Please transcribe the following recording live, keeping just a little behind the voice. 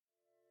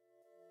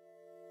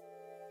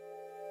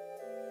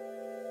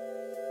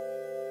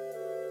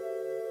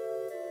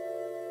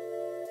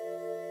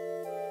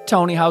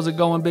Tony, how's it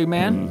going, big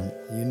man?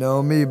 You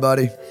know me,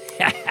 buddy.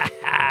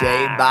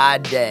 Day by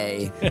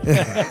day.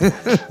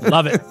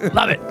 Love it.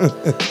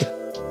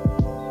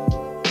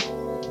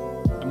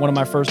 One of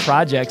my first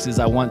projects is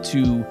I want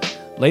to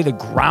lay the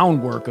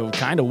groundwork of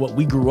kind of what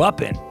we grew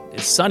up in.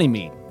 It's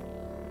Sunnymead,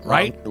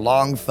 right?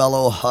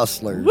 Longfellow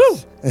hustlers. Woo!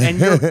 And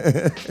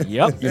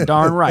you're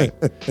darn right.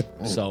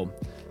 So,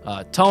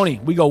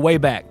 Tony, we go way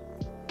back.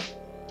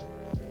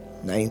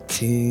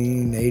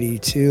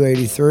 1982,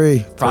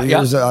 83.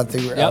 I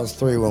think I was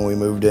 3 when we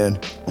moved in.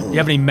 You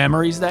have any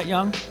memories that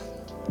young?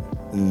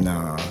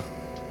 Nah.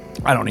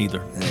 I don't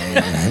either.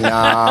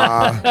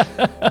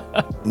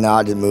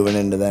 Nah, just moving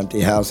into the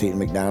empty house, eating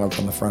McDonald's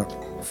on the front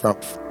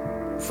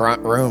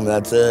room.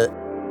 That's it.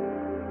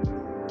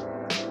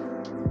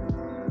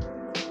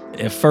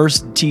 At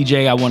first,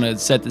 TJ, I want to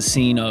set the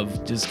scene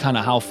of just kind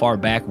of how far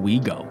back we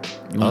go.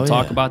 You want to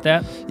talk about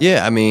that?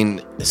 Yeah, I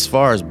mean, as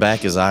far as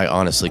back as I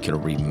honestly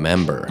can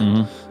remember.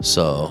 Mm-hmm.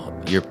 So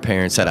your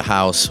parents had a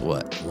house,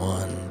 1,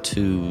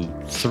 2,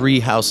 3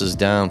 houses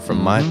down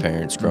from my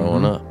parents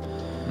growing up.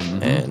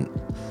 Mm-hmm. And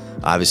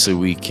obviously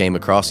we came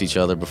across each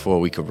other before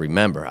we could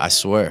remember. I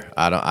swear.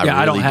 I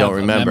really don't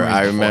remember.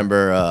 I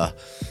remember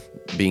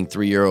being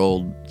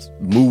 3-year-old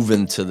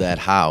moving to that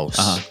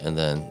house. And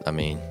then, I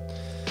mean,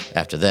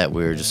 after that,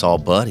 we were just all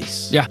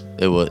buddies. Yeah.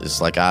 It's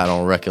like I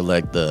don't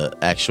recollect the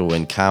actual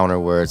encounter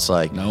where it's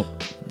like, nope,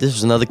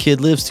 there's another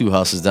kid lives 2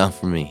 houses down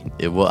from me.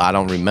 I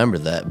don't remember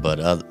that, but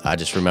I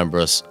just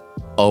remember us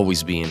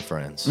always being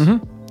friends.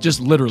 Mm-hmm. Just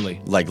literally.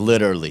 Like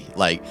literally.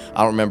 Like,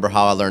 I don't remember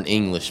how I learned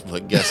English,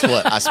 but guess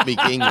what? I speak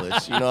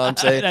English. You know what I'm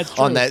saying? That's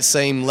true. On that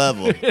same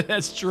level.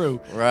 That's true.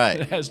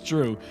 Right. That's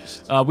true.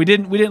 We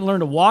didn't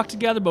learn to walk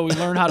together, but we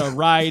learned how to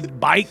ride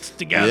bikes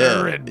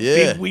together and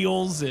big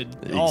wheels and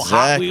all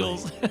Hot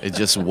Wheels. It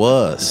just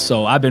was.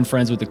 So I've been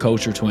friends with the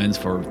Kocher twins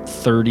for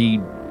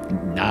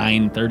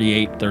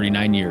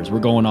 39 years.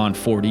 We're going on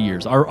 40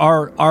 years.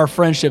 Our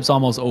friendship's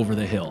almost over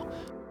the hill.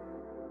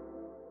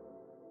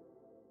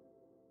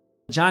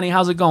 Johnny,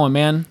 how's it going,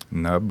 man?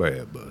 Not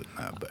bad, bud.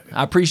 Not bad.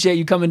 I appreciate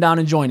you coming down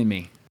and joining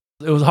me.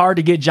 It was hard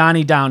to get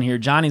Johnny down here.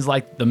 Johnny's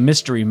like the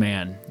mystery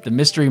man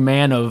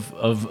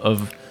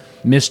of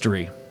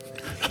mystery.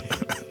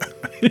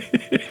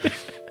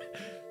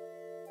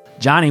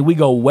 Johnny, we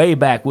go way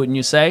back, wouldn't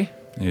you say?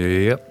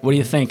 Yep. What are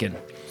you thinking?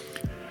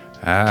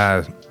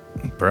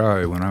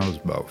 Probably when I was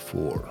about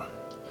 4.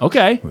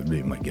 Okay. Would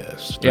be my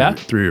guess.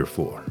 3 or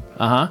 4.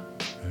 Uh-huh.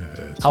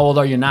 How old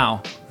are you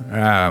now?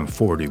 I'm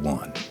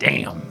 41.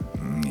 Damn.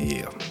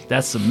 Yeah.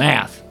 That's some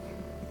math.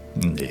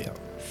 Yeah.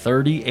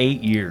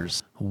 38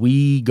 years.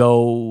 We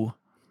go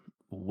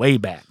way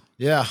back.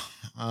 Yeah.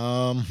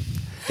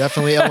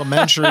 Definitely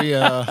elementary.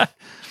 I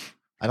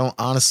don't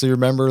honestly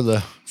remember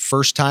the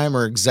first time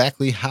or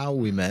exactly how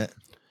we met.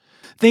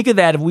 Think of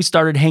that if we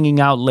started hanging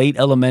out late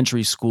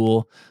elementary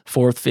school,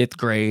 4th, 5th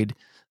grade,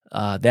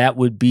 that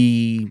would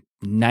be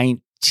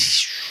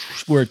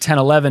we're 10,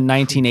 11,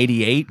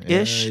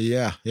 1988-ish.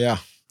 Yeah.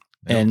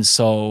 And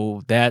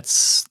so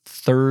that's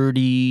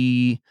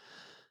 33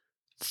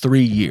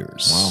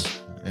 years. Wow.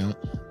 Yeah.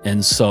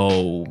 And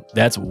so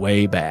that's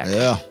way back.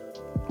 Yeah.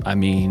 I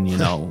mean,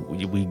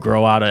 we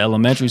grow out of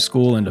elementary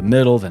school into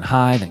middle, then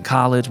high, then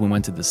college. We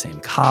went to the same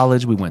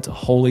college. We went to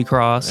Holy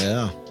Cross.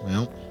 Yeah.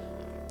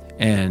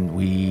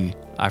 And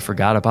I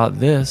forgot about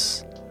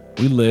this.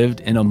 We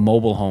lived in a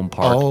mobile home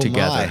park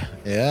together. My.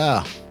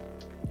 Yeah.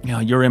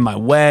 You're in my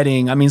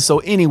wedding. I mean, so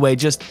anyway,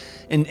 just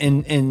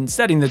in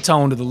setting the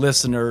tone to the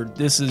listener,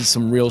 this is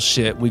some real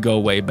shit. We go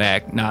way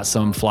back, not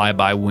some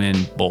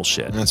fly-by-wind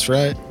bullshit. That's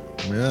right.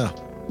 Yeah.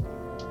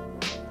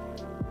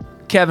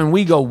 Kevin,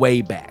 we go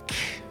way back.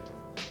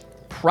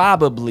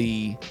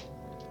 Probably,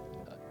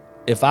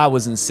 if I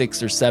was in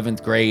 6th or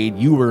 7th grade,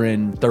 you were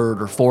in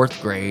 3rd or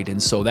 4th grade,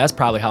 and so that's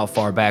probably how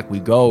far back we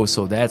go.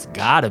 So that's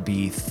got to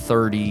be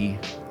 30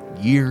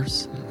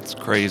 years. It's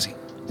crazy.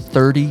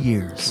 30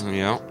 years.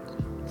 Yeah.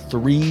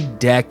 3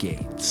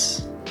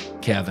 decades,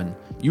 Kevin.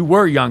 You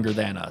were younger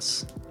than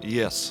us.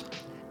 Yes.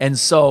 And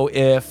so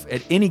if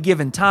at any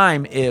given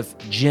time, if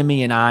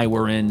Jimmy and I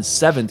were in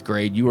 7th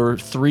grade, you were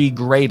 3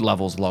 grade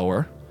levels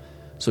lower.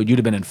 So you'd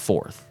have been in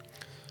 4th.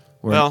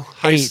 Well,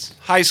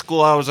 high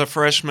school, I was a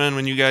freshman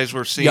when you guys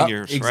were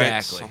seniors, yep,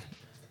 exactly. Right? So.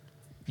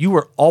 You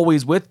were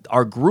always with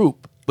our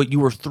group, but you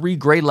were 3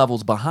 grade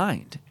levels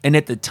behind. And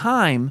at the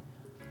time,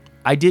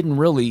 I didn't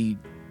really,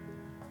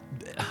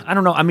 I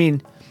don't know.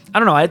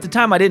 At the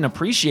time, I didn't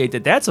appreciate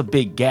that that's a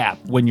big gap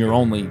when you're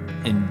only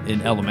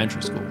in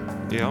elementary school.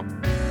 Yep.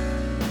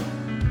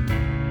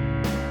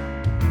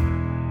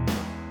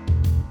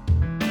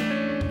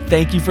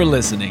 Thank you for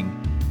listening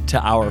to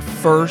our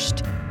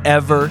first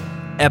ever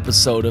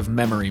episode of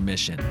Memory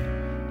Mission.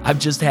 I've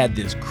just had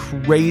this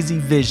crazy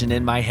vision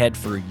in my head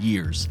for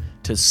years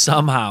to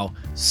somehow,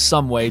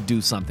 some way do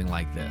something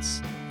like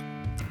this.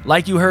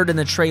 Like you heard in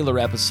the trailer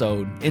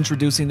episode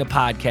introducing the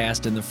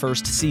podcast in the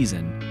first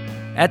season,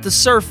 at the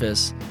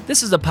surface,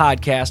 this is a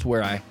podcast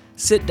where I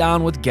sit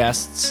down with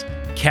guests,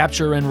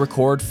 capture and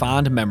record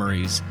fond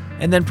memories,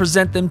 and then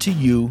present them to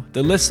you,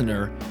 the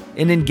listener,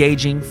 and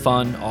engaging,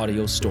 fun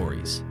audio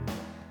stories.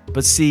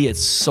 But see,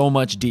 it's so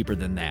much deeper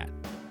than that.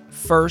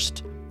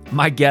 First,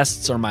 my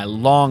guests are my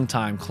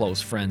longtime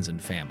close friends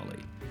and family.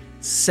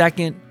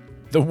 Second,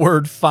 the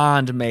word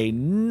fond may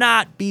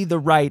not be the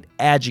right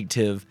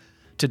adjective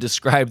to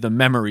describe the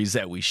memories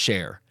that we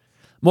share.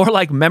 More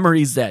like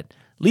memories that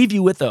leave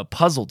you with a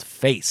puzzled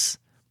face,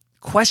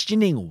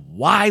 questioning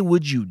why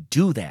would you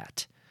do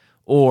that?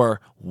 Or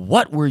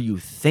what were you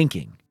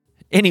thinking?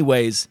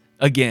 Anyways,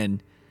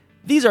 again,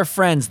 these are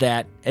friends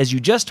that, as you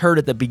just heard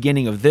at the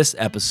beginning of this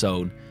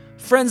episode,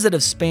 friends that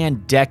have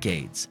spanned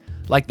decades,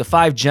 like the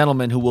 5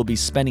 gentlemen who will be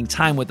spending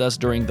time with us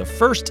during the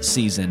first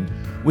season,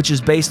 which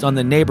is based on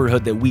the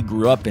neighborhood that we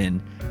grew up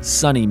in,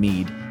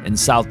 Sunnymead in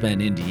South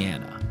Bend,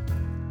 Indiana.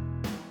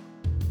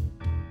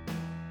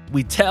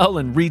 We tell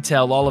and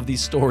retell all of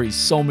these stories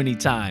so many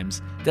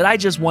times that I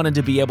just wanted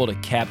to be able to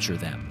capture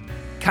them,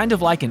 kind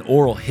of like an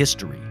oral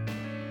history.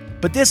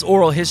 But this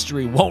oral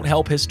history won't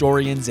help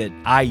historians at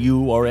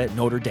IU or at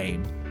Notre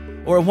Dame,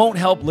 or it won't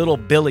help little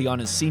Billy on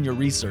his senior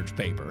research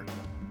paper,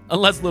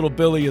 unless little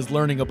Billy is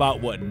learning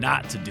about what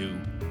not to do.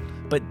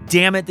 But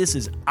damn it, this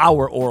is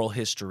our oral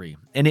history,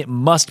 and it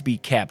must be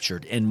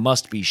captured and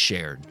must be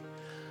shared.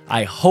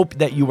 I hope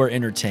that you are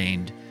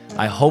entertained.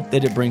 I hope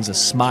that it brings a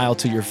smile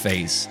to your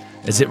face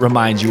as it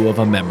reminds you of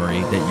a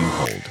memory that you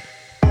hold.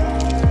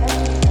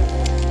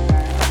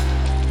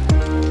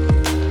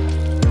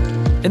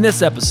 In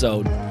this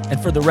episode,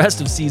 and for the rest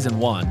of season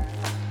 1,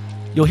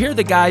 you'll hear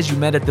the guys you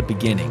met at the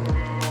beginning: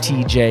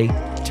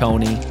 TJ,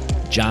 Tony,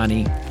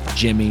 Johnny,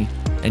 Jimmy,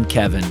 and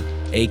Kevin,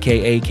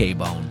 aka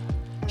K-Bone,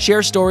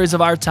 share stories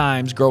of our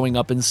times growing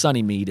up in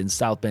Sunnymead in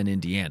South Bend,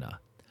 Indiana.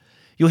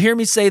 You'll hear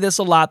me say this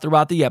a lot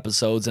throughout the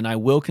episodes, and I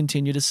will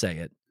continue to say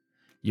it.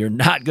 You're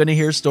not going to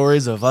hear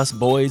stories of us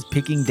boys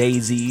picking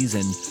daisies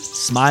and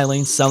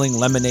smiling, selling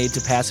lemonade to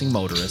passing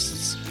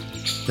motorists.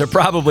 There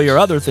probably are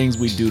other things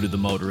we do to the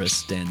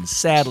motorists, and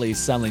sadly,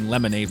 selling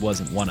lemonade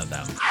wasn't one of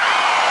them.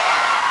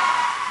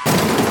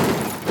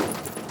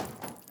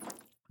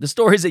 The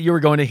stories that you are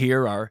going to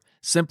hear are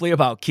simply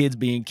about kids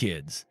being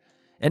kids.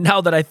 And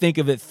now that I think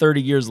of it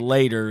 30 years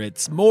later,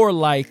 it's more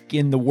like,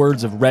 in the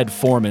words of Red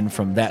Foreman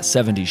from That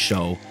 70s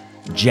Show,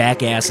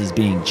 jackasses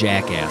being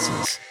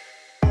jackasses.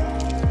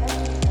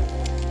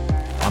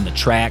 On the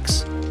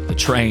tracks, the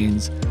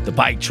trains, the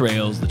bike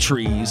trails, the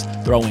trees,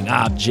 throwing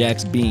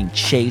objects, being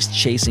chased,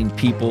 chasing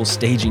people,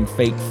 staging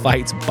fake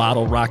fights,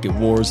 bottle rocket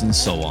wars, and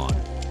so on.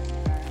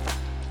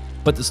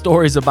 But the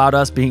stories about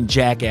us being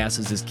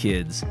jackasses as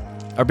kids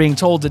are being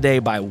told today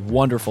by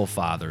wonderful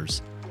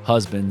fathers,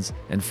 husbands,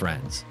 and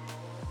friends.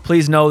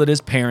 Please know that as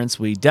parents,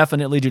 we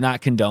definitely do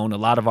not condone a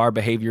lot of our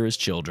behavior as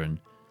children.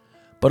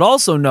 But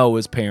also know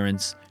as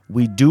parents,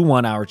 we do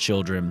want our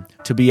children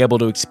to be able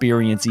to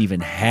experience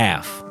even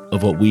half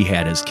of what we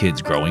had as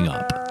kids growing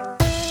up.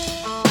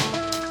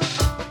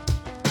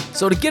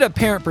 So to get a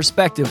parent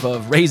perspective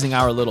of raising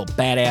our little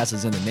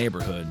badasses in the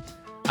neighborhood,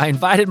 I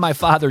invited my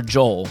father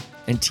Joel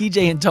and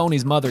TJ and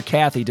Tony's mother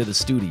Kathy to the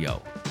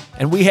studio,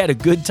 and we had a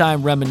good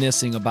time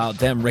reminiscing about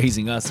them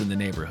raising us in the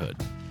neighborhood.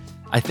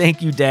 I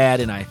thank you, Dad,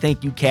 and I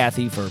thank you,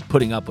 Kathy, for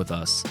putting up with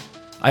us.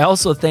 I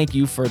also thank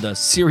you for the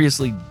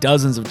seriously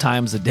dozens of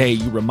times a day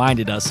you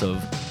reminded us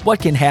of what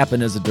can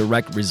happen as a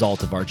direct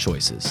result of our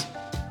choices.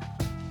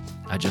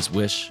 I just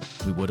wish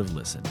we would have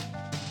listened.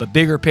 But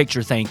bigger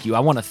picture thank you. I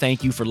want to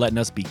thank you for letting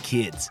us be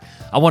kids.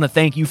 I want to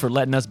thank you for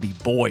letting us be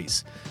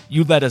boys.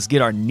 You let us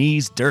get our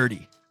knees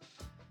dirty.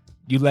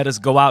 You let us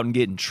go out and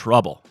get in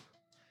trouble.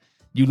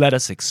 You let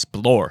us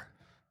explore.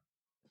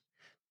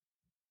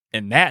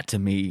 And that, to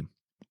me,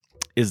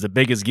 is the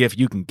biggest gift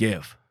you can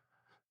give.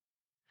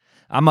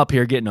 I'm up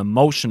here getting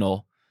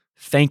emotional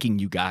thanking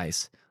you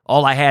guys.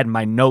 All I had in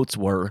my notes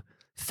were,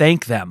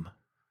 thank them.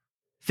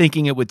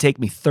 Thinking it would take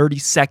me 30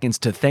 seconds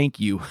to thank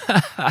you.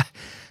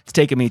 It's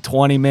taken me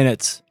 20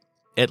 minutes,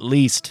 at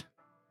least.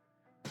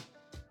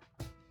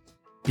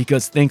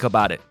 Because think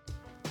about it.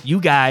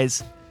 You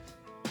guys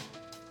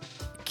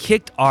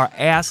kicked our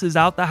asses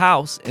out the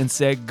house and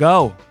said,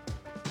 go.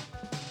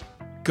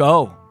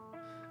 Go.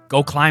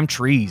 Go climb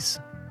trees.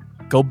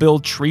 Go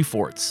build tree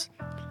forts.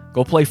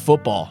 Go play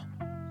football.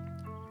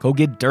 Go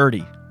get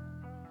dirty.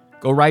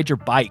 Go ride your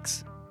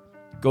bikes.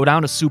 Go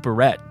down to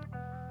Superette.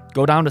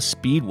 Go down to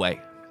Speedway.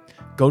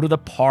 Go to the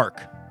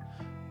park.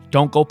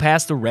 Don't go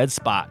past the red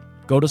spot.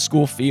 Go to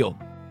school field.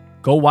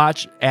 Go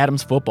watch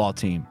Adam's football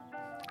team.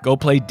 Go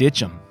play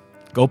ditch 'em.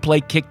 Go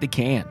play kick the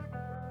can.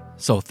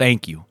 So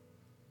thank you.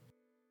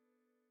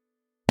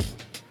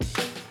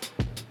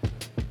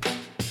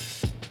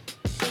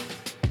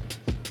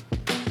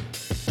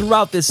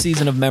 Throughout this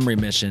season of Memory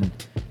Mission,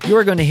 you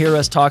are going to hear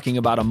us talking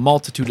about a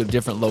multitude of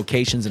different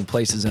locations and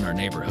places in our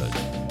neighborhood.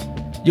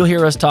 You'll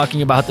hear us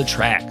talking about the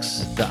tracks,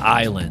 the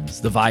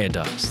islands, the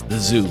viaducts, the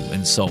zoo,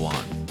 and so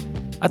on.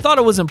 I thought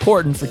it was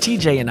important for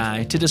TJ and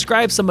I to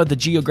describe some of the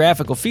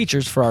geographical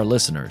features for our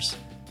listeners.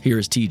 Here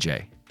is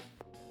TJ.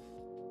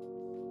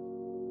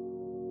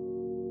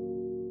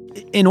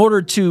 In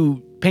order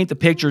to paint the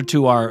picture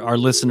to our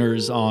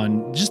listeners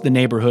on just the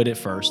neighborhood at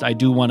first, I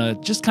do want to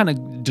just kind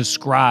of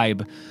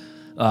describe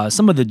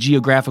some of the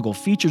geographical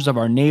features of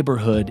our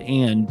neighborhood.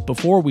 And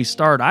before we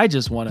start, I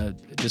just want to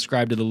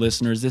describe to the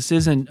listeners, this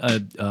isn't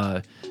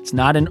it's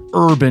not an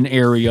urban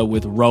area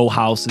with row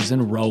houses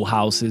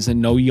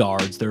and no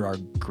yards. There are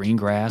green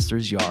grass,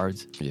 there's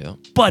yards. Yeah.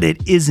 But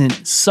it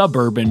isn't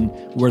suburban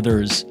where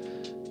there's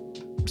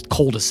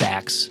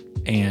cul-de-sacs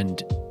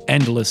and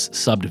endless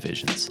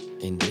subdivisions.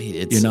 Indeed.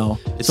 It's,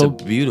 it's so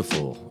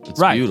beautiful. It's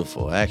right.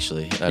 beautiful,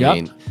 actually. I Yep.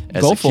 mean,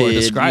 as Go a for it, kid,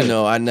 describe it.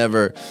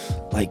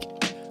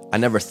 I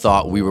never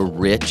thought we were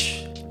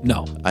rich.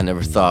 No. I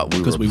never thought we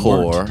were 'Cause we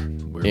poor.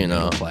 weren't. We were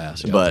middle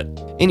class, yep.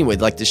 But anyway,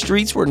 like the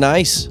streets were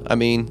nice. I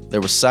mean,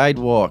 there were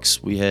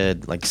sidewalks. We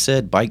had, like I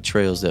said, bike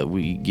trails that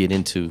we get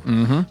into.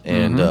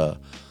 And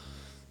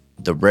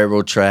the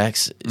railroad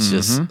tracks is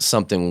just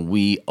something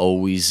we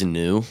always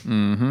knew.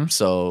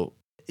 So,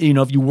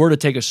 if you were to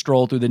take a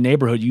stroll through the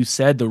neighborhood, you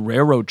said the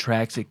railroad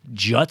tracks, it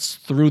juts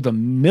through the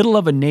middle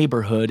of a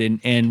neighborhood,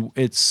 and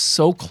it's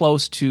so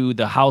close to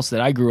the house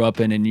that I grew up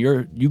in and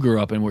you grew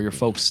up in, where your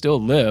folks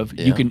still live.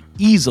 Yeah. You can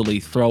easily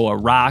throw a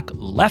rock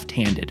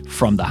left-handed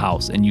from the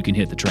house and you can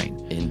hit the train.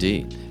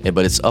 indeed. Yeah,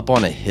 but it's up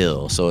on a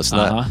hill, so it's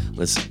not,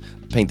 let's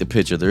paint the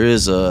picture. There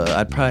is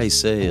I'd probably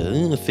say a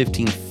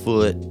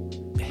 15-foot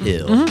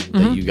hill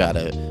that you got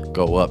to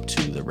go up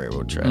to the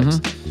railroad tracks.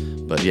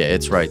 But yeah,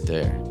 it's right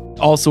there.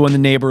 Also in the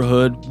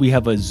neighborhood, we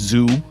have a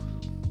zoo.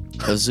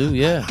 A zoo,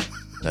 yeah.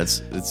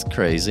 It's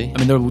crazy.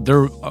 I mean,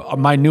 they're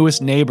my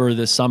newest neighbor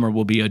this summer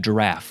will be a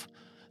giraffe.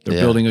 They're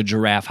Yeah. building a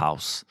giraffe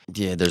house.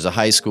 Yeah, there's a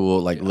high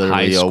school, like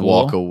literally High a school.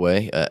 walk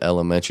away,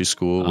 elementary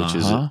school, which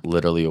is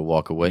literally a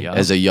walk away. Yep.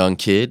 As a young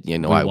kid, We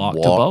I walked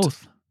walked to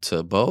both.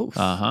 to both.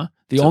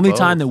 The To only both.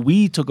 time that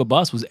we took a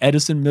bus was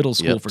Edison Middle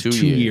School Yep, for 2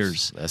 2 years.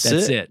 years. That's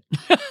it.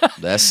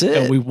 That's it.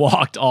 And we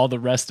walked all the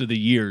rest of the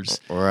years.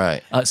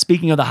 Right.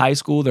 Speaking of the high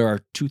school, there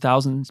are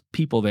 2,000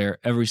 people there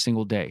every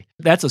single day.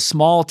 That's a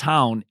small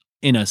town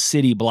in a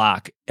city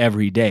block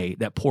every day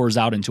that pours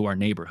out into our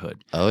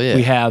neighborhood. Oh, yeah.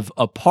 We have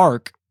a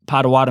park,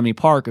 Potawatomi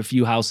Park, a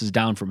few houses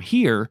down from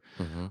here,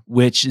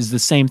 which is the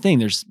same thing.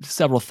 There's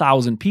several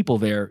thousand people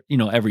there,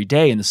 every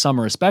day in the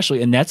summer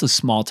especially, and that's a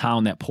small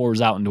town that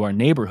pours out into our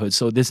neighborhood.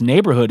 So this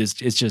neighborhood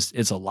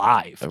it's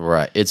alive.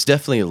 Right. It's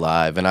definitely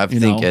alive. And I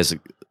think as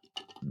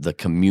the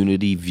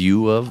community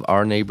view of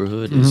our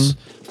neighborhood is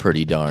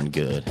pretty darn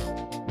good.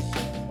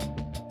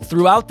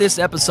 Throughout this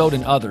episode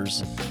and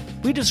others,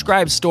 we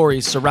describe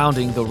stories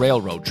surrounding the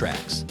railroad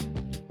tracks.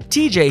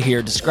 TJ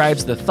here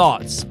describes the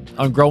thoughts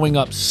on growing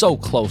up so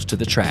close to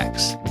the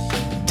tracks.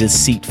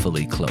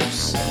 Deceitfully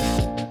close.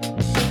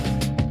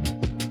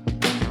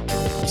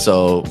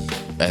 So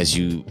as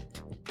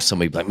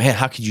somebody be like, man,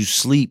 how could you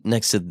sleep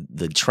next to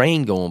the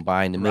train going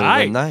by in the middle of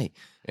the night?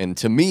 And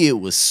to me, it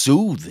was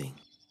soothing.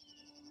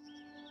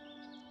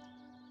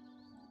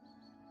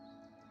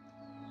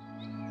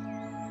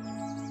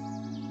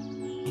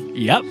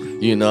 Yep.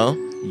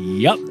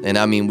 Yep. And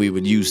I mean, we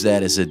would use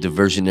that as a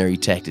diversionary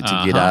tactic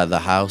to get out of the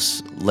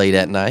house late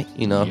at night.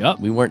 Yep.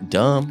 We weren't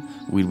dumb.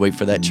 We'd wait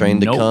for that train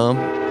to Nope. come.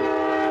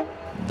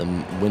 The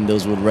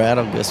windows would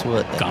rattle. Guess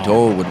what? That Gone.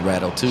 door would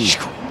rattle too.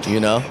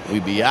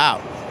 We'd be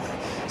out.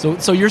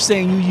 So you're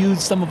saying you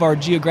use some of our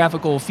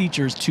geographical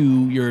features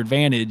to your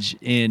advantage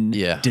in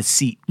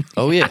deceit.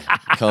 Oh, yeah.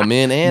 Come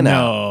in and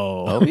out.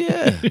 No. Oh,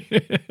 yeah.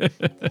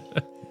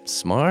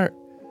 Smart.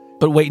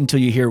 But wait until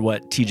you hear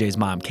what TJ's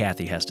mom,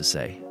 Kathy, has to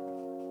say.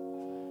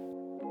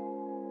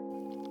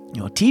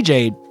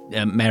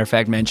 TJ, matter of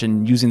fact,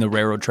 mentioned using the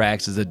railroad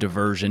tracks as a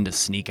diversion to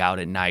sneak out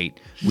at night.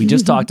 We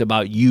just talked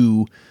about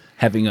you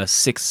having a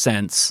sixth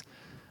sense.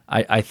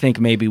 I think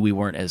maybe we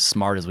weren't as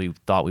smart as we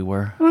thought we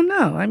were. Well,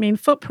 no. I mean,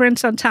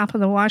 footprints on top of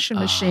the washing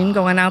machine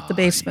going out the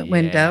basement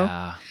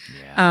window.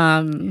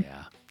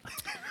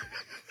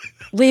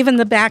 Leaving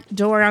the back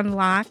door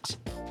unlocked.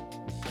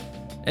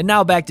 And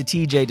now back to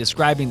TJ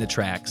describing the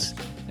tracks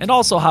and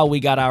also how we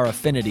got our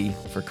affinity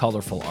for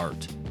colorful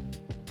art.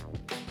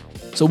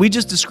 So we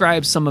just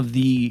described some of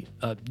the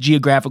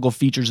geographical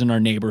features in our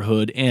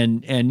neighborhood,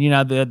 and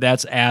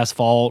that's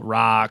asphalt,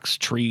 rocks,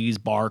 trees,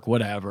 bark,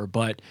 whatever.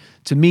 But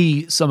to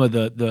me, some of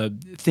the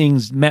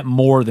things meant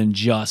more than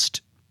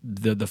just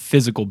the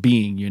physical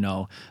being.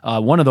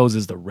 One of those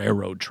is the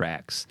railroad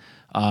tracks.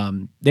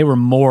 They were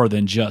more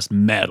than just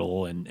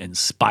metal and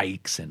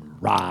spikes and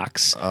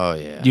rocks. Oh,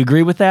 yeah. Do you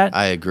agree with that?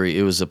 I agree.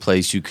 It was a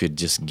place you could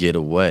just get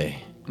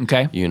away.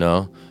 Okay.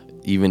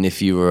 Even if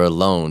you were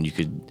alone, you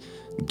could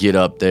get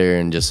up there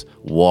and just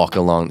walk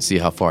along and see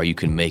how far you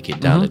can make it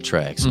down the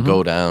tracks.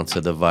 Go down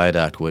to the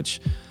viaduct,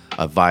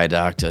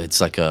 it's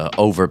like a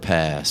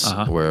overpass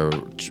where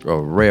a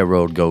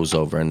railroad goes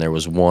over, and there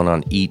was one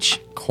on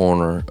each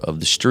corner of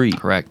the street.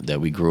 Correct.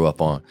 That we grew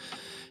up on.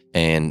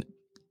 And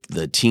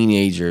the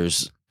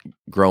teenagers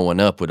growing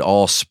up would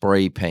all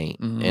spray paint,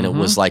 and it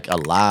was like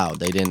allowed.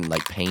 They didn't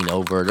like paint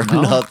over it or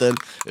nothing.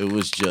 It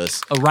was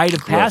just a rite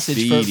of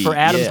passage graffiti. for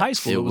Adams Yeah, High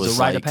School. It was a was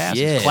rite like- of passage.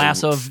 yeah,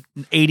 Class of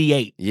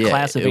 88, Yeah,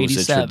 class of it 87.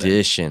 was a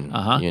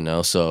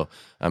tradition, So,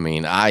 I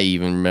mean, I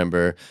even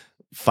remember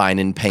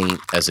finding paint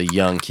as a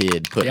young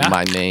kid, putting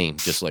my name,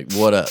 just like,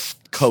 what up?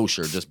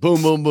 Kosher, just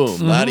boom, boom,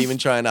 boom. Not even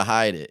trying to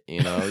hide it,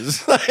 you know?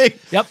 It's like,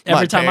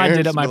 Every time I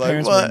did it, my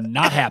parents were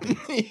not happy.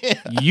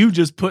 You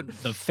just put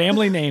the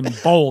family name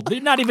bold. They're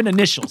not even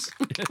initials.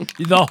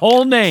 The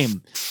whole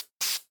name.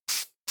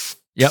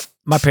 Yep.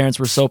 My parents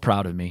were so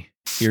proud of me.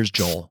 Here's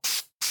Joel.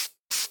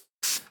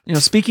 You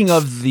know, speaking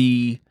of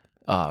the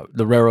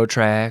railroad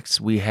tracks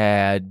we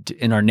had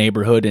in our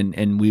neighborhood,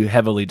 and we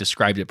heavily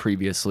described it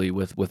previously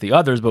with the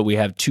others, but we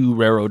have 2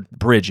 railroad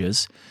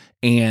bridges,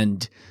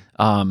 and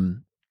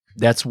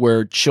that's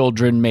where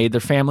children made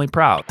their family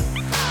proud.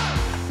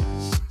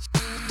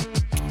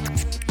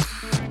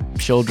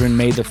 Children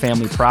made their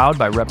family proud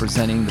by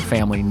representing the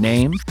family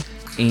name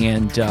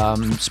and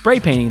spray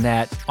painting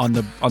that on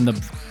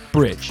the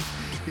bridge.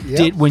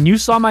 Yep. When you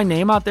saw my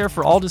name out there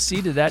for all to see,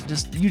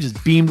 you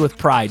just beamed with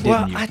pride,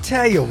 didn't you? Well, I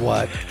tell you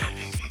what,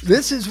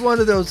 this is one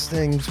of those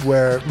things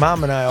where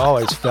Mom and I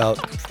always felt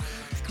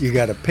you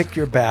got to pick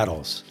your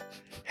battles.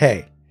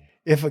 Hey,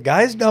 if a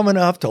guy's dumb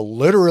enough to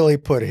literally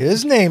put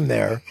his name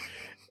there,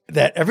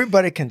 that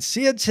everybody can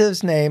see it's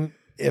his name,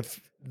 if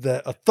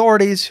the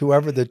authorities,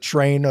 whoever the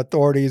train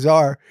authorities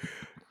are,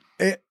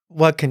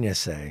 what can you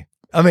say?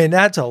 I mean,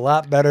 that's a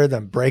lot better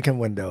than breaking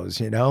windows,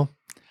 you know?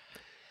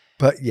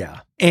 But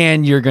yeah.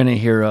 And you're going to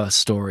hear a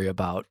story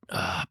about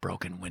a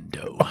broken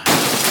window.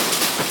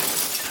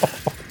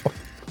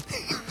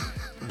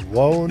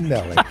 Whoa,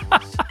 Nelly.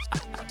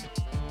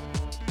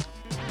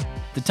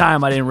 The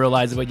time I didn't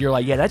realize it, but you're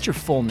like, yeah, that's your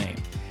full name.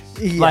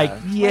 Yeah. Like,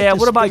 yeah,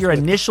 what about your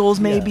initials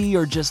maybe,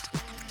 or just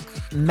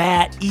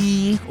Matt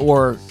E,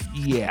 or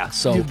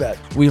so you bet.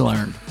 We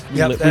learned.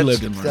 We lived and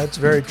learned. That's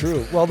very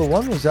true. Well, the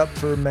one was up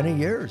for many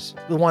years.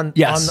 The one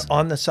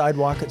on the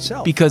sidewalk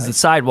itself. Because the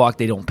sidewalk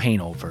they don't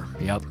paint over.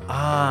 Yep.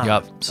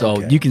 Yep.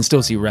 So you can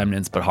still see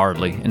remnants, but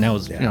hardly. And that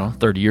was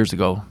 30 years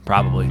ago,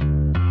 probably.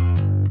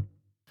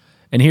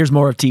 And here's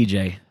more of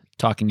TJ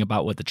talking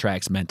about what the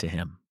tracks meant to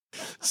him.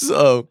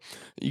 So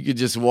you could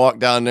just walk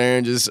down there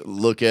and just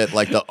look at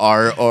like the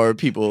art or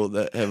people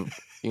that have,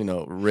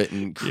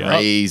 written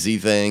crazy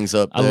things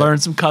up there. I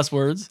learned some cuss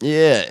words.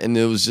 Yeah, and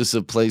it was just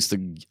a place to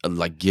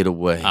like get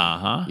away.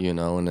 And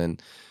then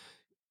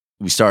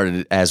we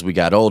started, as we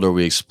got older,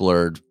 we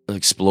explored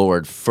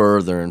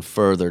further and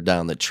further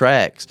down the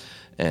tracks.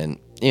 And,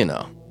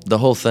 the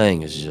whole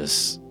thing is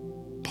just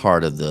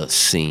part of the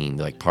scene,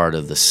 like part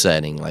of the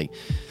setting. Like,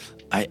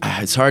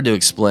 it's hard to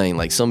explain.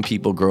 Like, some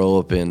people grow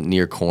up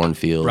near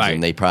cornfields,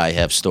 and they probably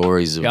have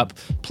stories of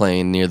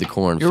playing near the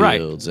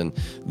cornfields and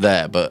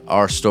that. But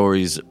our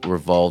stories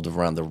revolved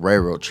around the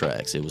railroad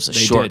tracks. It was a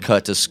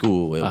shortcut to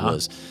school. It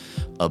was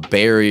a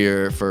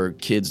barrier for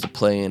kids to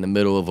play in the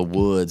middle of the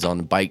woods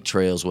on bike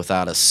trails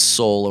without a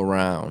soul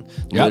around,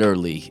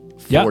 literally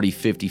 40,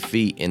 50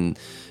 feet. And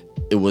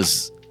it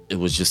was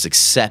just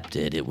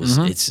accepted. It was,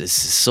 it's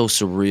so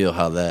surreal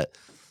how that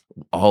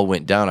all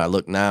went down. I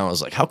look now, I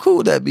was like, how cool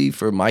would that be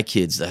for my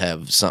kids to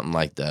have something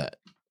like that?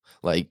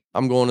 Like,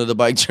 I'm going to the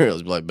bike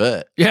trails, like,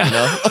 bet.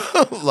 Yeah.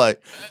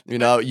 Like,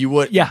 you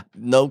would,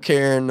 no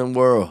care in the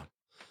world.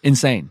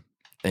 Insane.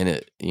 And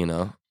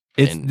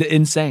it's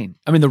insane.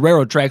 I mean, the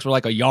railroad tracks were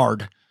like a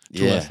yard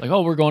to us. Like,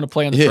 we're going to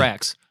play on the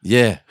tracks.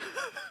 Yeah.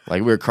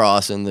 Like, we're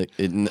crossing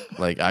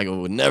like, I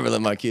would never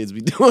let my kids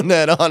be doing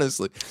that,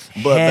 honestly.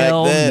 But back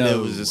then, it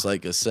was just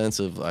like a sense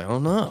of, I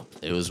don't know.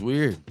 It was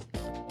weird.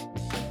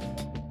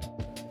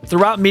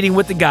 Throughout meeting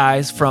with the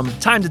guys, from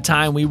time to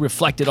time, we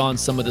reflected on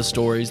some of the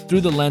stories through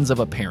the lens of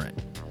a parent.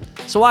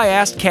 So I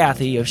asked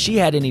Kathy if she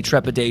had any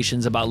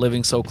trepidations about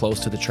living so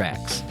close to the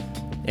tracks.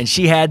 And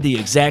she had the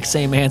exact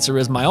same answer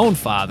as my own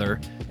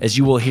father, as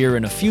you will hear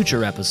in a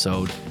future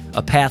episode,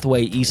 A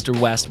Pathway East or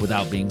West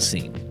Without Being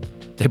Seen.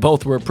 They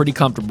both were pretty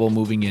comfortable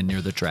moving in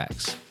near the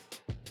tracks.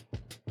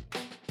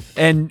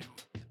 And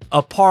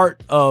a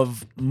part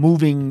of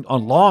moving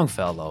on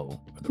Longfellow,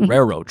 the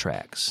railroad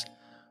tracks,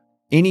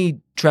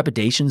 any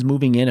trepidations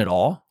moving in at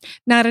all?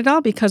 Not at all,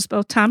 because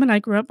both Tom and I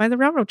grew up by the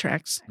railroad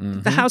tracks.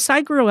 Mm-hmm. The house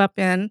I grew up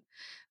in,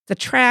 the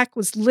track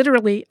was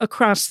literally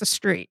across the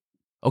street.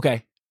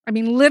 Okay. I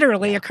mean,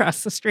 literally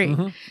across the street.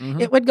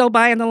 It would go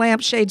by and the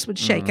lampshades would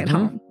shake at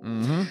home.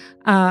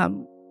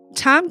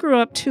 Tom grew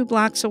up 2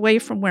 blocks away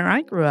from where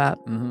I grew up,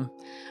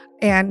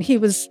 and he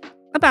was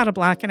about a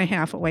block and a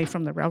half away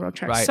from the railroad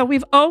tracks. Right. So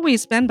we've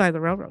always been by the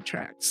railroad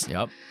tracks.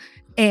 Yep.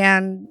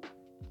 And,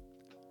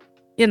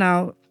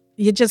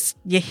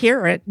 you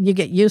hear it, you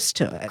get used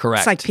to it.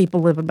 Correct. It's like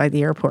people living by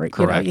the airport.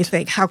 Correct. You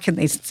think, how can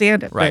they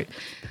stand it? Right. But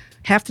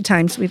half the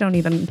times we don't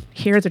even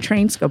hear the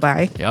trains go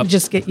by. Yep. You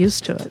just get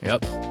used to it.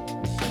 Yep.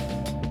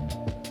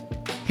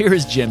 Here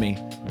is Jimmy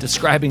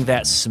describing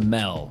that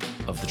smell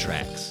of the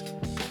tracks.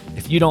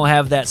 If you don't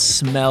have that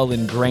smell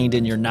ingrained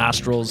in your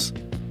nostrils,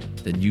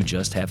 then you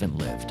just haven't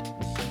lived.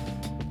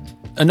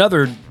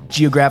 Another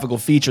geographical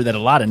feature that a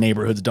lot of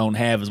neighborhoods don't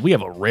have is we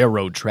have a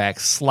railroad track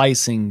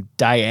slicing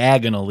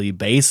diagonally,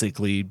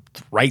 basically,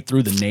 right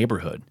through the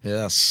neighborhood.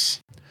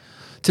 Yes.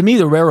 to me,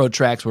 the railroad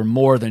tracks were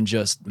more than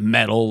just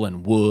metal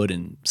and wood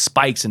and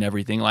spikes and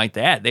everything like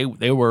that.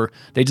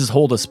 They just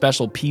hold a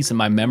special piece in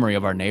my memory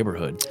of our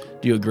neighborhood.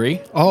 Do you agree?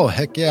 Oh,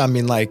 heck yeah. I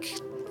mean, like,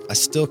 I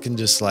still can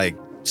just like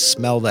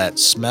smell that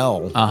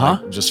smell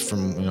like, just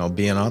from,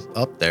 being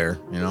up there,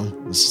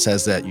 It just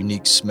has that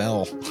unique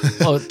smell.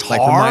 Oh,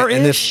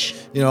 tar-ish?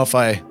 If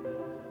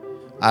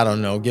I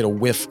don't know, get a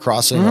whiff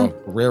crossing a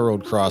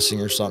railroad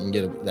crossing or something,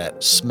 get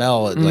that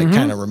smell, it like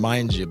kind of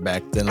reminds you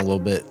back then a little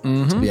bit,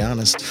 to be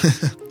honest.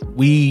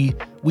 We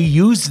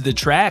used the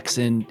tracks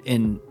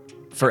in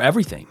for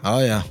everything.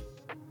 Oh yeah.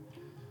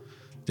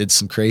 Did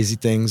some crazy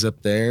things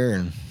up there,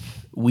 and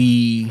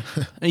we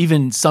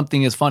even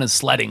something as fun as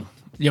sledding.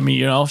 I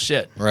mean,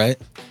 shit. Right?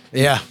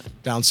 Yeah.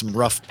 Down some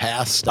rough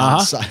paths down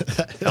the side.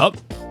 Yep.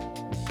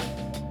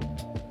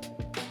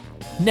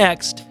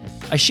 Next,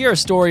 I share a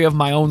story of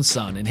my own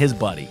son and his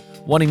buddy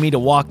wanting me to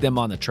walk them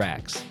on the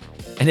tracks.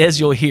 And as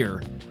you'll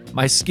hear,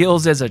 my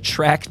skills as a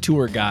track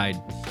tour guide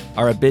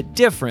are a bit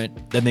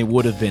different than they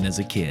would have been as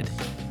a kid.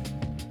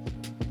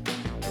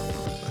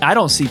 I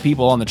don't see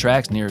people on the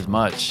tracks near as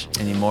much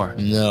anymore.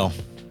 No.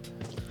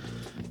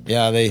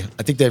 Yeah, I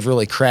think they've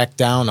really cracked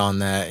down on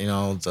that,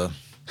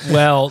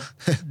 Well,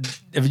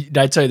 did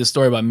I tell you the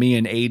story about me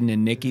and Aiden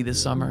and Nikki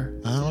this summer?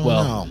 I don't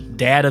know.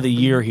 Dad of the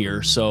year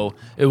here. So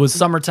it was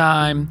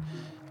summertime.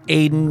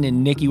 Aiden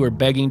and Nikki were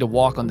begging to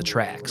walk on the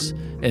tracks.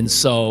 And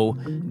so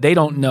they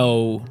don't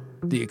know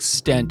the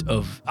extent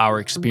of our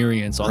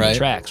experience on the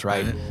tracks,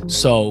 right?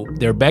 So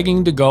they're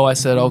begging to go. I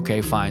said,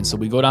 okay, fine. So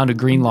we go down to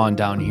Green Lawn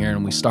down here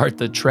and we start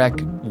the trek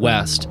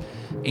west.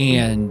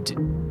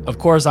 And of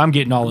course, I'm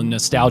getting all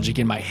nostalgic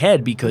in my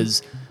head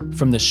because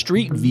from the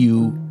street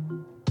view,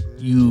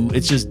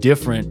 it's just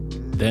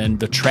different than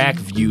the track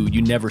view.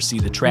 You never see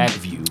the track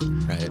view.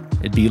 Right.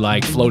 It'd be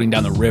like floating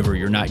down the river.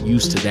 You're not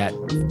used to that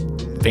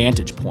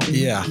vantage point.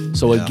 Yeah.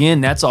 So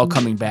again, that's all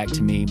coming back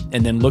to me.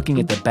 And then looking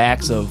at the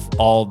backs of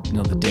all,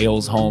 the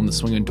Dale's home, the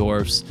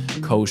Swingendorfs,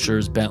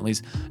 Koshers,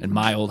 Bentleys, and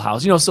my old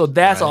house. So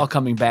that's all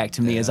coming back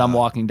to me as I'm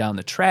walking down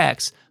the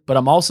tracks. But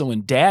I'm also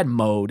in dad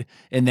mode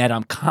in that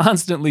I'm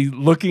constantly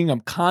looking, I'm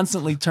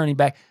constantly turning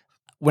back.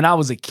 When I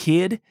was a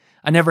kid,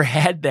 I never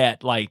had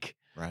that like.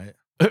 Right.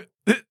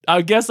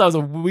 I guess I was a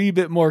wee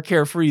bit more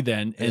carefree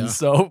then. And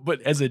so,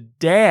 but as a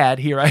dad,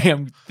 here I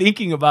am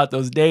thinking about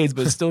those days,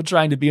 but still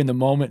trying to be in the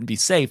moment and be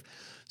safe.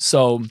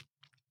 So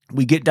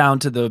we get down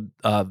to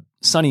the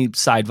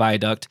Sunnyside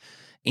Viaduct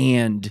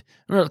and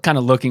we're kind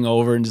of looking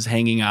over and just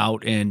hanging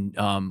out. And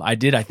I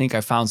think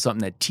I found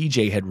something that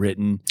TJ had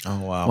written,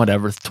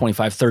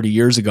 25, 30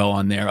 years ago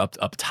on there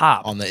up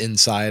top. On the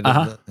inside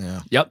of it.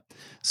 Yeah. Yep.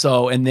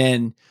 So, and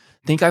then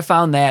think I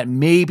found that,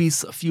 maybe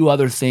a few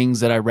other things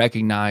that I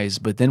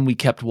recognized, but then we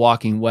kept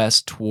walking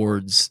west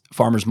towards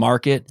Farmers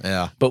Market.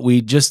 Yeah. But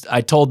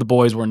I told the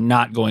boys we're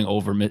not going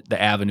over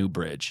the Avenue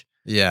Bridge.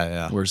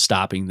 Yeah. We're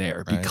stopping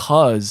there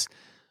because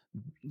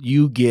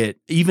you get,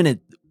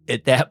 even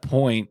at that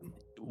point,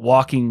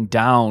 walking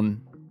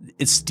down,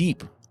 it's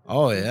steep.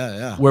 Oh,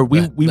 yeah. Where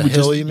we the would hill,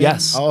 just, you mean?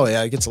 yes. Oh,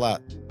 yeah, it gets a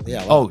lot.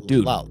 Yeah. Oh,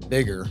 dude. A lot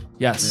bigger.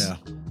 Yes.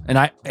 Yeah. And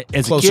I,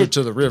 as closer a kid,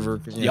 to the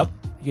river. Yeah. Yep.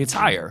 It gets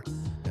higher.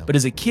 But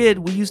as a kid,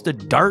 we used to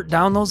dart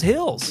down those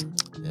hills.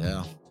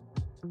 Yeah.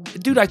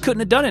 Dude, I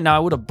couldn't have done it now. I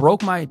would have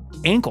broke my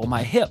ankle,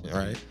 my hip.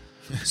 Right.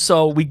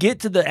 So we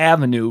get to the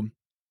avenue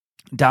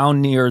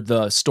down near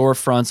the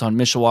storefronts on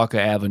Mishawaka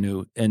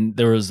Avenue, and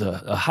there was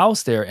a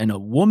house there, and a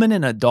woman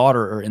and a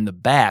daughter are in the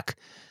back,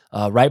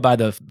 right by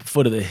the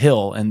foot of the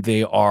hill, and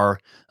they are,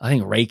 I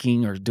think,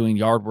 raking or doing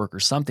yard work or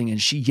something,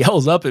 and she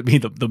yells up at me,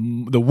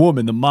 the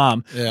woman, the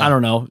mom, I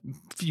don't know,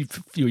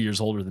 few years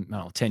older than,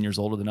 10 years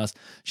older than us.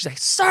 She's like,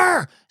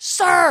 sir.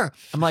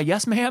 I'm like,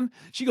 yes, ma'am.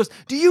 She goes,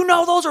 do you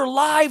know those are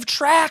live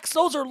tracks?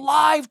 Those are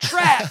live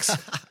tracks.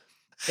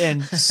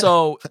 And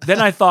so then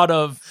I thought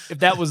of, if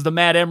that was the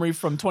Matt Emery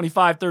from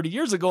 25, 30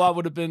 years ago, I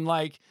would have been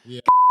like,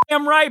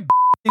 damn right,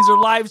 these are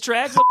live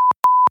tracks.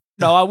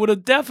 No, I would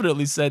have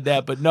definitely said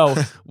that. But no,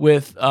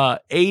 with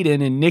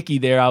Aiden and Nikki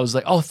there, I was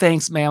like, oh,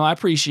 thanks, ma'am. I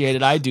appreciate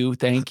it. I do.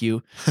 Thank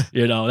you.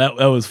 That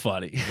was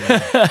funny.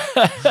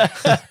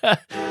 Yeah.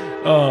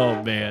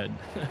 Oh, man.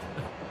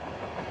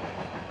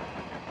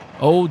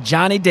 Oh,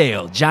 Johnny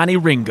Dale, Johnny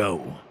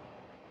Ringo.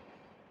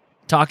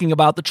 Talking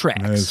about the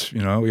tracks. We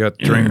got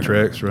the train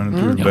tracks running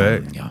through the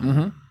back.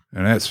 Yeah.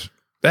 And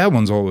that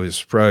one's always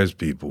surprised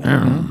people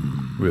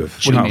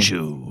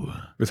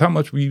with how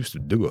much we used to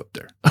do up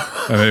there.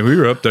 I mean, we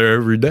were up there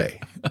every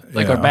day.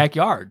 Like our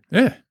backyard.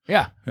 Yeah.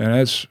 Yeah. And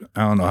I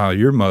don't know how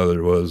your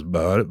mother was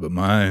about it, but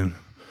mine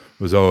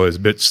was always a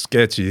bit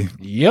sketchy.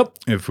 Yep.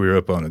 If we were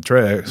up on the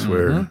tracks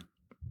where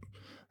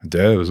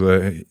Dad was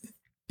like,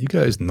 you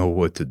guys know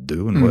what to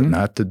do and what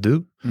not to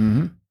do.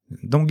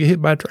 Don't get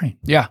hit by a train.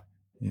 Yeah.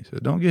 He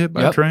said, don't get hit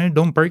by a train.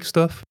 Don't break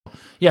stuff.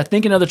 Yeah.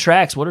 Thinking of the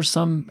tracks, what are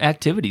some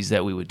activities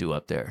that we would do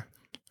up there?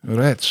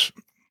 Well,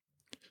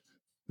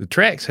 the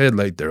tracks had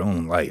like their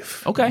own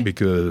life. Okay.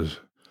 Because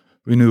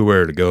we knew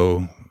where to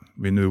go.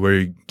 We knew where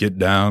you get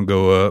down,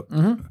 go up.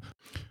 And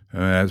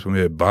that's when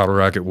we had bottle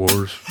rocket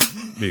wars.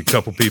 be a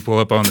couple people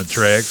up on the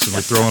tracks, and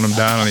we're throwing them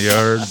down in the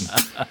yard.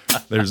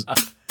 And there's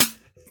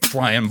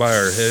flying by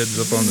our heads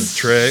up on the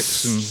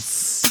tracks.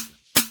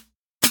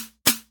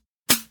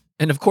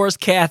 And of course,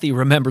 Kathy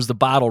remembers the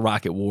bottle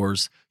rocket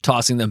wars,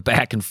 tossing them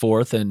back and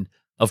forth, and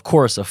of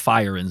course, a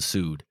fire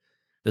ensued.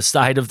 The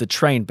side of the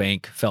train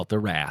bank felt the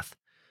wrath.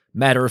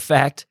 Matter of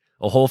fact,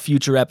 a whole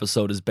future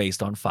episode is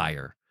based on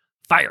fire.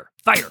 Fire,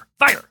 fire,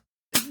 fire.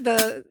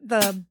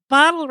 The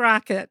bottle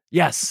rocket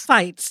Yes.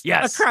 fights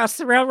Yes. across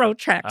the railroad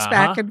tracks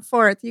back and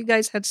forth. You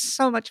guys had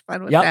so much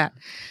fun with that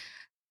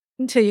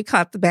until you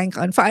caught the bank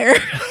on fire.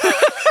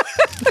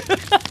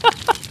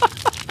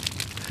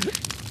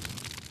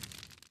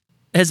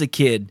 As a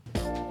kid,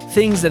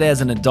 things that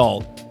as an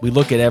adult we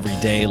look at every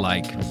day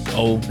like,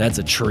 oh, that's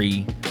a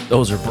tree,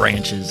 those are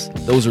branches,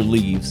 those are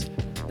leaves.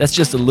 That's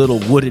just a little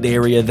wooded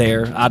area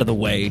there, out of the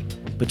way,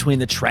 between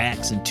the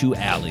tracks and two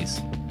alleys.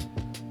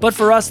 But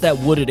for us, that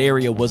wooded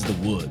area was the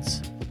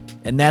woods.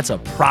 And that's a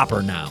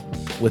proper noun,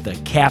 with a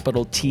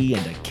capital T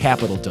and a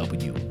capital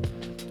W.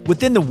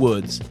 Within the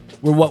woods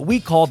were what we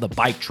call the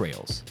bike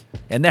trails,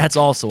 and that's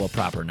also a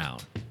proper noun.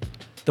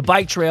 The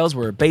bike trails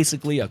were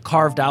basically a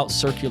carved-out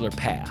circular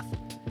path.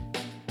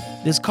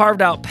 This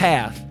carved-out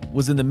path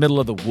was in the middle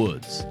of the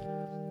woods.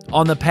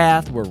 On the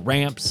path were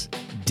ramps,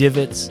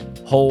 divots,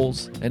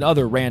 holes, and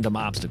other random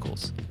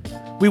obstacles.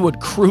 We would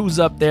cruise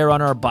up there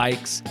on our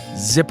bikes,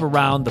 zip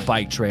around the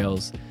bike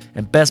trails,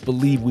 and best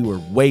believe we were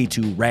way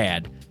too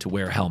rad to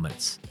wear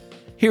helmets.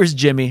 Here's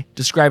Jimmy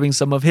describing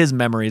some of his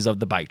memories of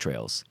the bike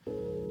trails.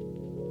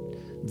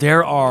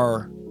 There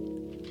are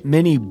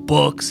many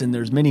books and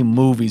there's many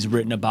movies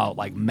written about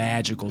like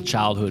magical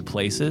childhood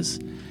places.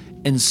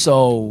 And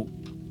so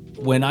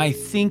when I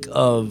think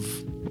of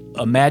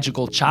a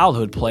magical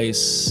childhood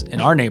place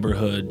in our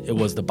neighborhood, it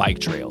was the bike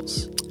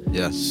trails.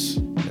 Yes.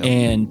 Yep.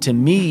 And to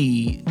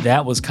me,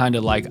 that was kind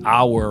of like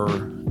our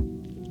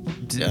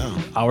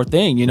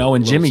thing, you know.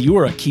 And Jimmy, you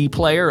were a key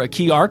player, a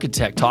key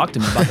architect. Talk to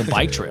me about the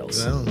bike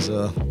trails. That was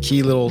a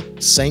key little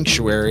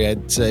sanctuary,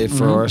 I'd say,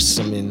 for us.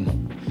 I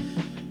mean,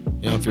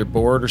 you know, if you're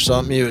bored or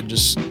something, you would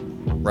just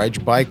ride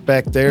your bike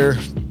back there.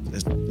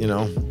 You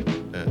know,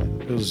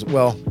 it was,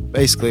 well,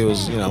 basically it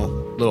was, you know,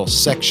 a little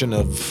section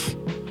of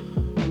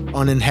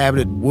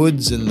uninhabited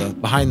woods in the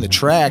behind the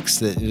tracks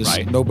that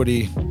just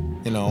nobody,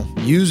 you know,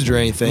 used or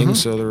anything.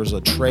 So there was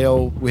a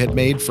trail we had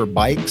made for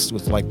bikes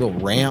with like little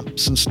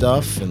ramps and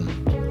stuff. And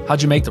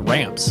how'd you make the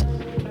ramps?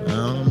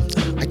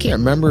 I can't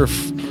remember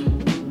if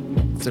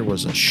there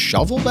was a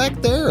shovel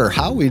back there or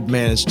how we'd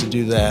managed to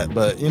do that,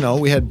 but you know,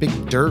 we had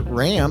big dirt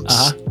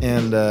ramps.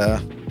 And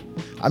I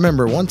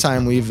remember one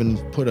time we even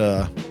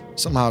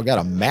somehow got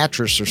a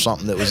mattress or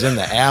something that was in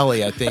the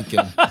alley, I think,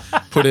 and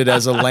put it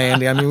as a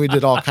landing. I mean, we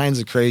did all kinds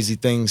of crazy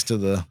things to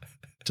the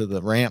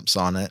ramps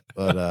on it,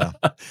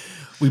 but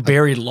we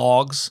buried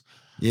logs.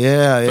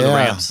 Yeah, for the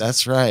ramps.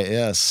 That's right.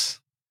 Yes.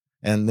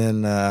 And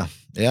then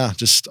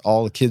just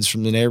all the kids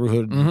from the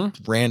neighborhood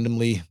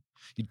randomly,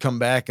 you'd come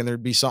back and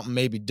there'd be something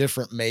maybe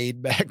different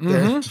made back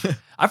there.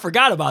 I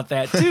forgot about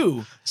that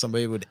too.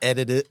 Somebody would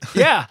edit it.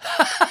 Yeah.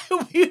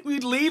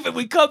 We'd leave and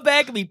we'd come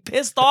back and be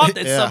pissed off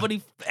that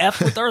somebody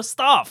effed with our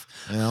stuff.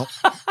 Yeah.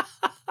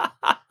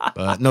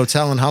 But no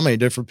telling how many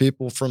different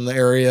people from the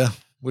area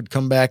would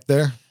come back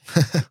there.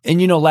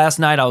 And you know, last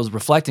night I was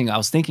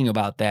thinking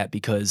about that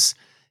because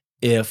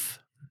if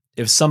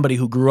somebody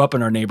who grew up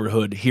in our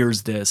neighborhood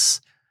hears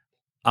this,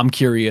 I'm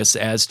curious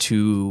as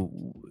to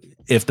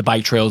if the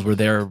bike trails were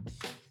there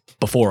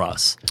before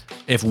us,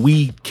 if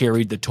we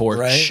carried the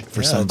torch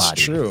for somebody.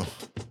 That's true.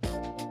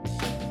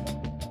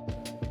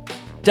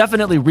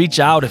 Definitely reach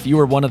out if you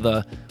were one of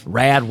the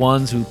rad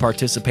ones who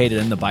participated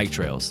in the bike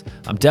trails.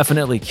 I'm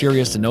definitely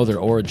curious to know their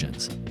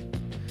origins.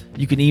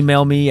 You can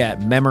email me at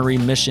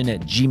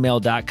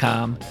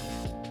memorymission@gmail.com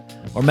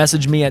or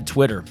message me at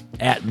Twitter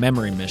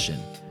 @memorymission.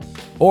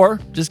 Or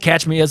just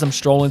catch me as I'm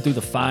strolling through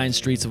the fine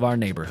streets of our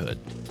neighborhood.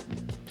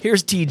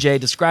 Here's TJ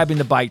describing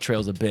the bike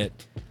trails a bit,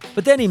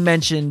 but then he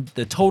mentioned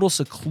the total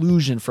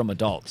seclusion from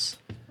adults.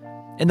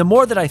 And the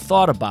more that I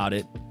thought about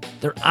it,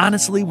 there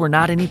honestly were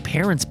not any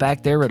parents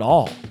back there at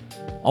all,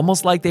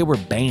 almost like they were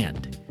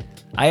banned.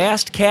 I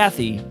asked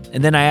Kathy,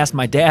 and then I asked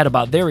my dad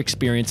about their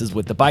experiences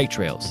with the bike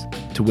trails,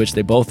 to which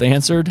they both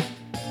answered,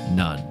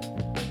 none.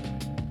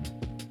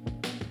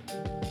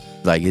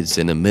 Like it's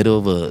in the middle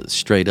of a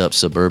straight up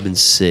suburban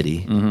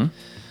city,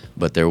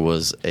 but there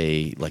was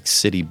a like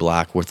city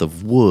block worth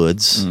of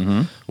woods,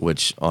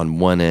 which on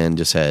one end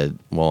just had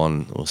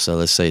so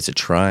let's say it's a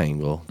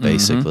triangle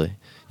basically.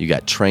 You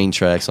got train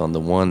tracks on the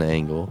one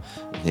angle,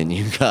 and then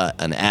you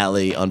got an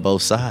alley on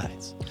both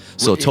sides.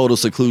 So total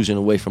seclusion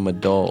away from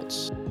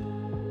adults.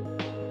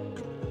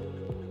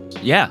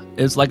 Yeah,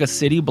 it's like a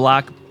city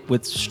block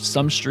with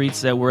some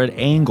streets that were at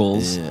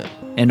angles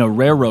and a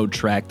railroad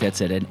track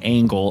that's at an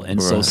angle.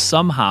 And so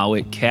somehow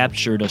it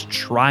captured a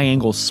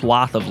triangle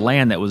swath of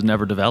land that was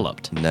never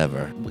developed.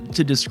 Never.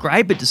 To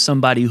describe it to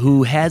somebody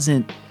who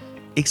hasn't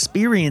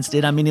experienced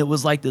it, I mean, it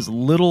was like this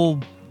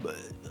little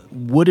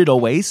wooded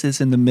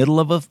oasis in the middle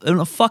of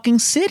a fucking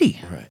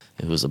city. Right.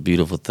 It was a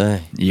beautiful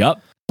thing.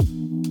 Yep.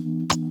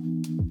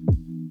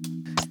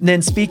 And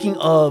then speaking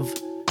of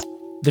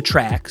the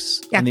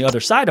tracks, Yeah. on the other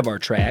side of our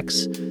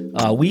tracks,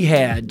 we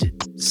had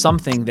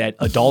something that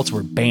adults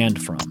were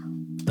banned from,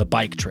 the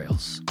bike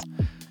trails.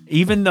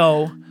 Even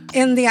though,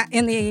 In the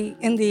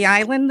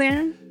island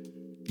there.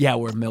 yeah,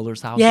 where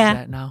Miller's house Yeah. is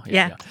at now.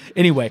 Yeah.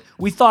 Anyway,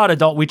 we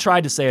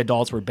tried to say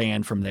adults were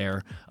banned from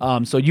there.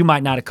 So you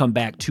might not have come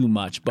back too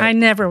much, but I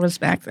never was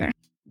back there.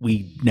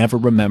 we never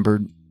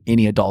remembered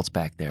any adults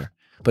back there.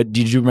 But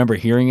did you remember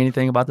hearing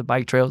anything about the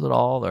bike trails at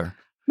all? Or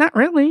Not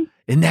really.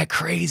 isn't that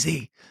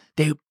crazy?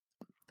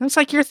 That's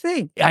like your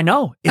thing. I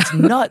know, it's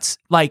nuts.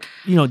 Like,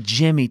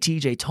 Jimmy,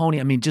 TJ, Tony.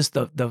 I mean, just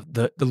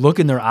the look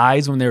in their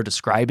eyes when they were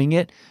describing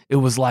it. It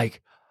was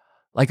like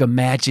a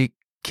magic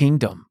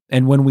kingdom.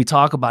 And when we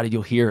talk about it,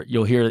 you'll hear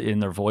it in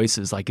their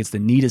voices. Like, it's the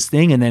neatest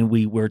thing. And then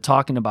we were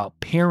talking about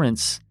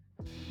parents,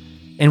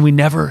 and we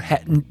never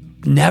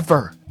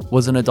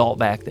was an adult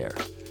back there.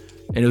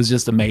 And it was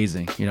just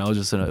amazing. It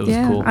was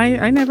cool.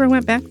 I never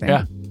went back there.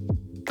 Yeah.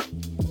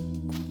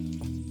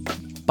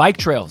 Bike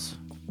trails.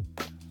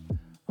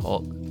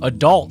 Well,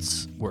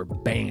 adults were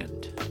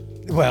banned.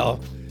 Well,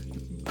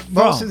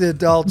 most of the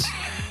adults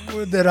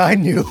that I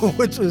knew,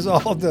 which was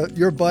all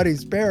your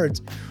buddies'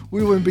 parents,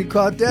 we wouldn't be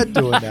caught dead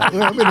doing that.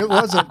 I mean, it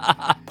wasn't,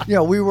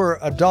 we were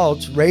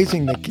adults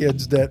raising the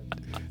kids that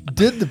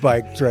did the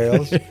bike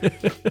trails.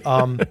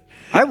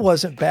 I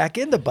wasn't back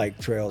in the bike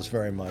trails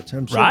very much.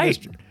 I'm sure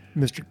Right.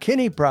 Mr.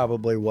 Kinney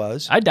probably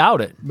was. I doubt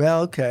it.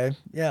 Well, okay.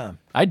 Yeah.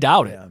 I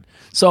doubt it. Yeah.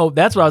 So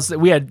that's what I was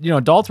saying. We had,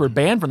 adults were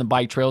banned from the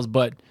bike trails,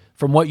 but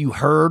from what you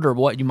heard or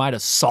what you might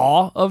have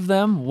saw of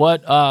them,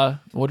 what are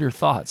your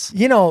thoughts?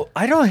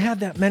 I don't have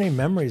that many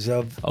memories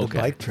of the Okay.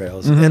 bike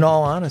trails, in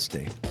all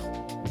honesty.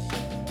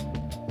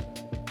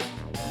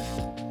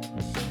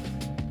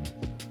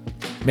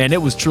 Man,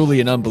 it was truly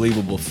an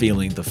unbelievable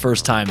feeling the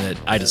first time that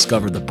I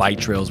discovered the bike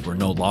trails were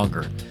no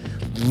longer.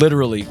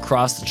 Literally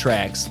crossed the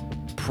tracks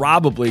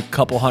probably a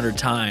couple hundred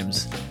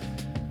times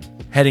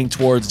heading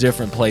towards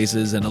different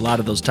places, and a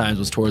lot of those times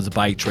was towards the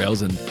bike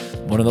trails. And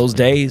one of those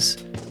days,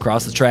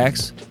 crossed the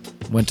tracks,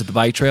 went to the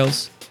bike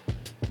trails,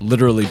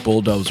 literally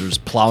bulldozers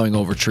plowing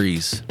over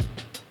trees.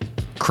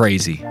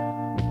 Crazy.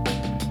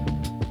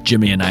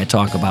 Jimmy and I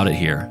talk about it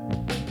here.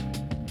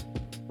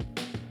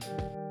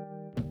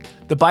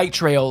 The bike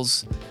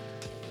trails,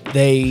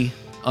 they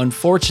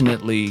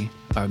unfortunately,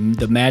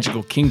 the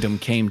magical kingdom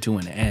came to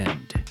an end.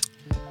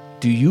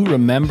 Do you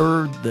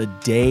remember the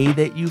day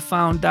that you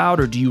found out,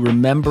 or do you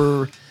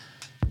remember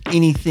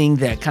anything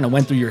that kind of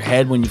went through your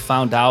head when you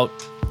found out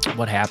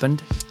what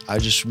happened? I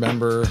just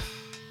remember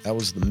that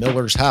was the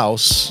Miller's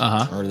house,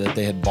 Uh-huh. or that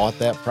they had bought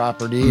that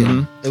property,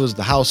 and it was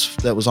the house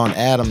that was on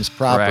Adam's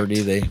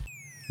property. Correct. They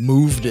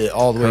moved it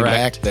all the way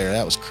Correct. back there.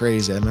 That was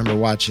crazy. I remember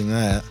watching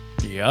that.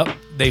 Yep.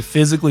 They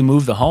physically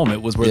moved the home.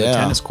 It was where the Yeah.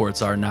 tennis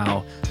courts are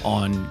now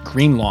on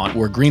Green Lawn,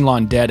 where Green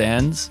Lawn dead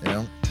ends.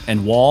 Yeah.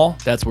 And Wall,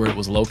 that's where it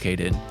was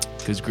located,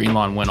 because Green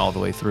Lawn went all the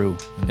way through,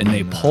 and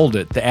they pulled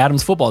it. The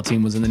Adams football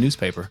team was in the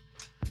newspaper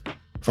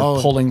for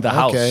pulling the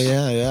house. Okay,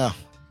 yeah.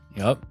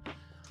 Yep.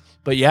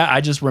 But yeah,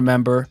 I just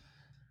remember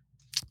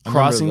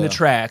crossing the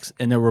tracks,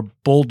 and there were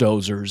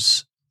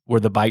bulldozers where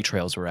the bike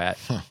trails were at.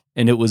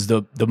 And it was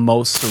the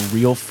most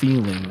surreal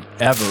feeling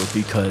ever,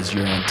 because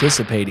you're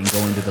anticipating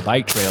going to the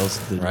bike trails,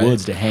 the Right.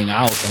 woods to hang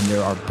out, and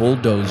there are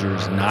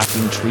bulldozers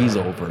knocking trees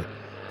over.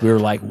 We were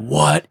like,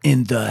 what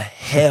in the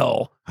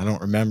hell? I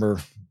don't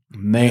remember.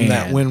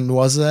 Man. When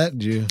was that?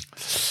 Did you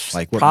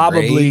like what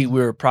Probably, grade?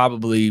 we were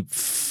probably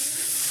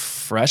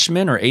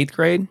freshmen or eighth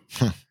grade.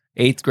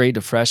 8th grade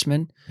to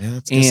freshman. Yeah,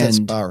 that's And-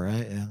 about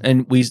right. Yeah.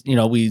 And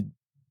we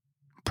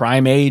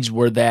prime age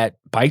where that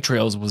bike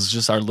trails was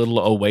just our little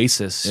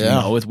oasis.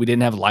 Yeah. We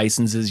didn't have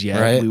licenses yet.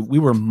 Right. We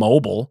were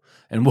mobile,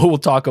 and we'll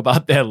talk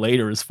about that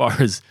later as far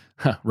as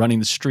running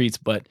the streets.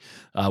 But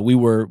we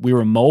were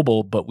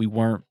mobile, but we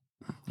weren't,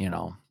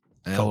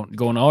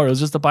 going over. It was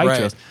just the bike Right.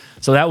 trails.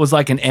 So that was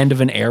like an end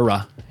of an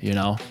era. They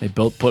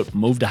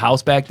moved a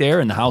house back there,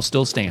 and the house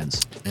still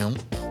stands. Yeah.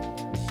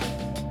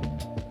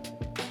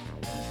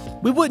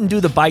 We wouldn't do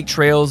the bike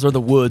trails or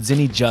the woods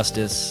any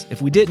justice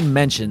if we didn't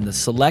mention the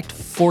select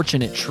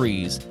fortunate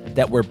trees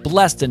that were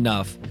blessed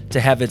enough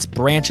to have its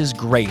branches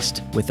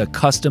graced with a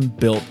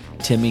custom-built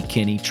Timmy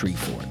Kinney tree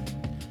fort.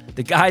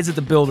 The guys at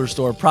the builder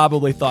store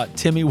probably thought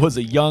Timmy was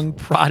a young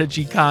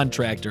prodigy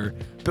contractor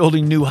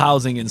building new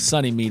housing in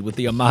Sunnymead with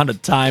the amount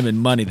of time and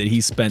money that he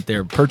spent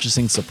there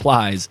purchasing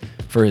supplies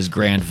for his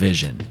grand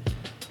vision,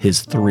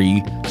 his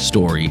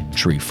 3-story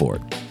tree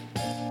fort.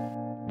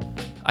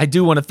 I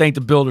do want to thank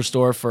the builder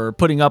store for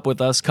putting up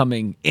with us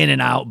coming in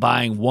and out,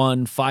 buying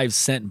 1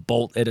 5-cent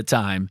bolt at a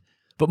time.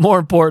 But more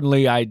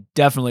importantly, I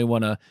definitely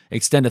want to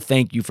extend a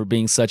thank you for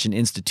being such an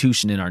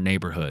institution in our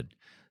neighborhood.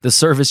 The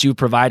service you've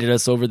provided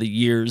us over the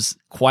years,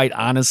 quite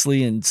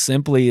honestly and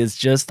simply, is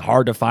just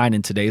hard to find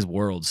in today's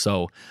world.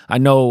 So I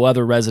know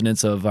other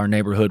residents of our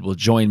neighborhood will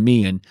join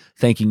me in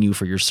thanking you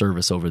for your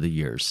service over the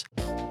years.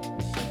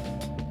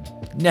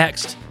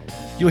 Next,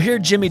 you'll hear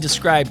Jimmy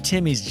describe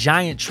Timmy's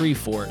giant tree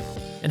fort,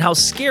 and how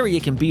scary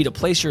it can be to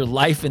place your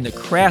life in the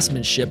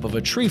craftsmanship of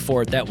a tree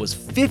fort that was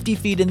 50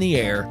 feet in the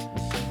air,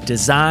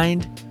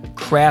 designed,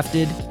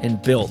 crafted,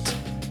 and built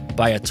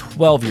by a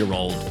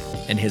 12-year-old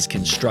and his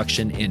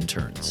construction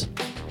interns.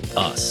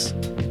 Us.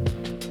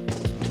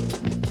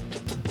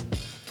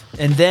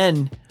 And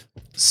then,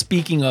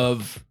 speaking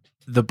of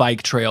the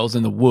bike trails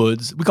in the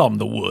woods, we call them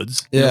the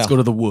woods. Yeah. Let's go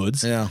to the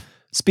woods. Yeah.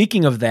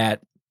 Speaking of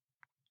that,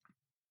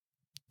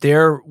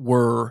 there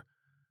were,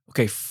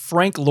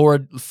 Frank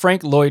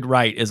Lloyd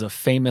Wright is a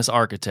famous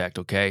architect,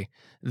 okay?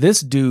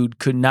 This dude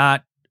could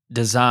not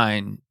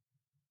design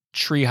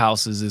tree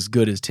houses as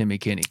good as Timmy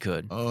Kinney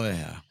could. Oh,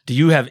 yeah. Do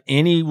you have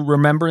any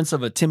remembrance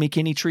of a Timmy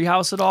Kinney tree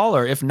house at all?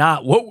 Or if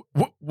not, what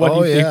do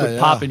you think would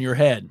pop in your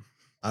head?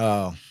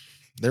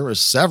 There were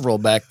several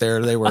back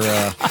there. They were,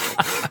 I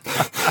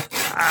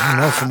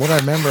don't know, from what I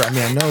remember,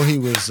 I know he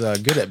was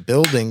good at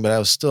building, but I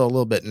was still a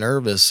little bit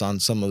nervous on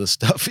some of the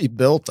stuff he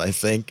built, I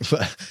think.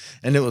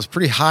 And it was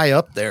pretty high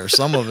up there,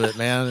 some of it,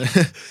 man.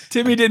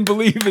 Timmy didn't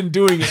believe in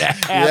doing it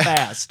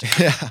half-assed.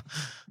 Yeah.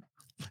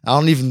 I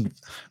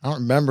don't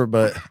remember,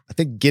 but I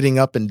think getting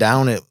up and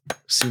down it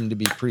seemed to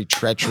be pretty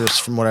treacherous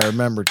from what I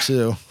remember,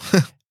 too.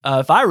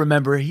 If I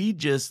remember, he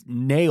just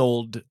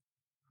nailed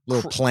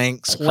little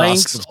planks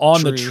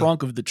on the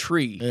trunk of the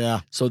tree.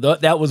 Yeah. So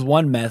that was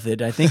one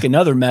method. I think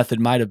another method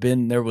might have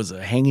been there was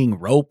a hanging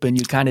rope and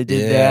you kind of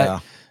did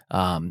that.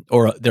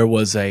 Or there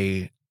was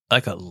a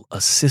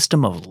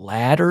system of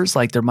ladders.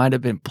 Like there might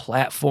have been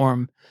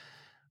platform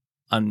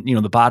on,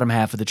 the bottom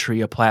half of the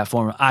tree, a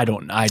platform. I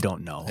don't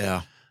know.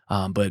 Yeah.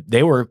 But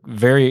they were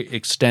very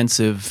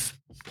extensive,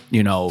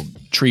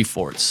 tree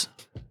forts.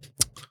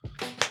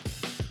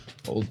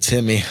 Old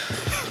Timmy.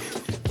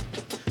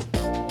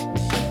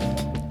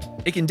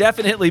 It can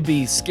definitely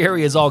be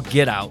scary as all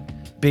get out,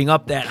 being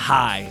up that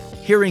high,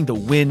 hearing the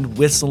wind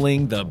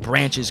whistling, the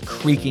branches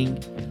creaking.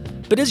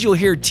 But as you'll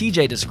hear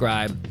TJ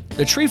describe,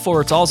 the tree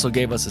forts also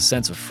gave us a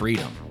sense of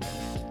freedom.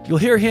 You'll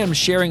hear him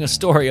sharing a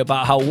story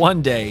about how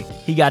one day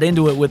he got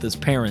into it with his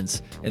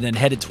parents and then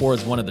headed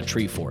towards one of the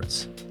tree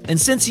forts. And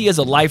since he is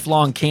a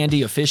lifelong candy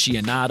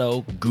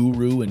aficionado,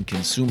 guru, and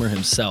consumer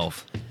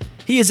himself,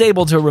 he is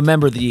able to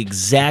remember the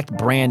exact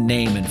brand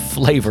name and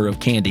flavor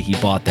of candy he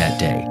bought that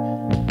day,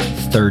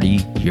 30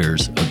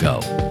 years ago.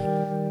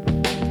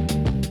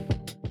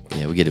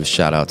 Yeah, we give a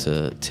shout out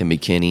to Timmy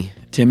Kinney.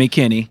 Timmy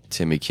Kinney,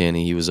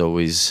 he was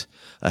always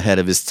ahead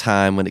of his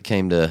time when it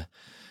came to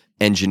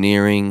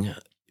engineering,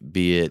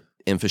 be it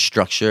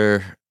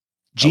infrastructure,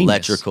 Genius.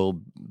 Electrical,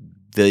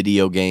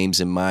 video games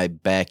in my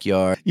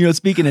backyard.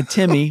 Speaking of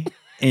Timmy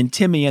and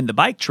the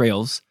bike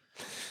trails,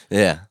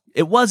 Yeah.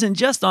 it wasn't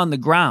just on the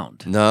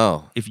ground.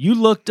 No. If you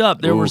looked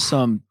up, there were Oof.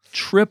 some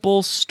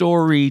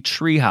triple-story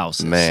tree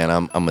houses. Man,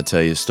 I'm going to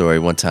tell you a story.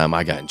 One time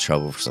I got in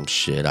trouble for some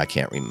shit I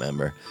can't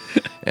remember.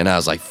 And I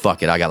was like,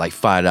 fuck it. I got like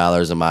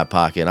 $5 in my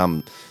pocket.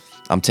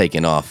 I'm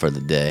taking off for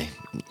the day.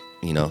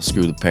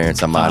 Screw the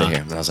parents. I'm out of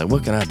here. And I was like,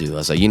 what can I do? I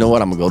was like, you know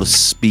what? I'm going to go to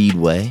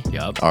Speedway,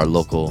 our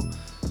local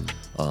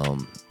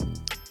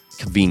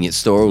convenience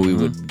store where we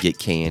would get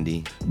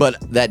candy. But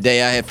that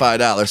day I had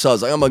 $5. So I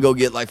was like, I'm going to go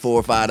get like $4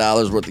 or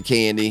 $5 worth of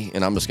candy.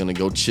 And I'm just going to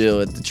go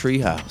chill at the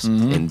treehouse.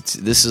 And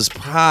this is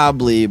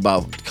probably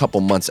about a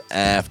couple months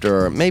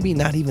after, or maybe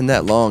not even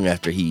that long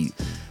after he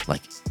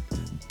like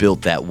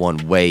built that one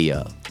way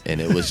up. And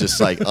it was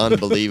just like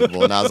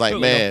unbelievable. And I was like,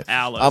 man,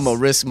 I'm going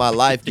to risk my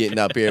life getting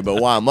up here.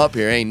 But while I'm up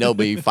here, ain't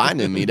nobody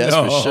finding me. That's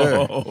for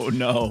sure. Oh,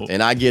 no.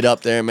 And I get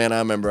up there, man. I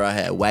remember I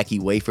had wacky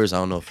wafers. I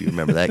don't know if you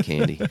remember that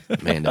candy.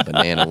 Man, the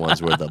banana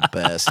ones were the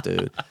best,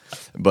 dude.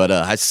 But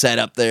I sat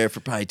up there for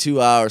probably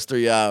 2 hours,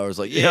 3 hours.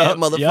 Like,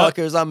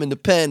 motherfuckers, I'm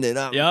independent.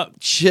 I'm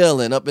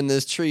chilling up in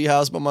this tree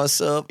house by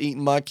myself,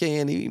 eating my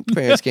candy.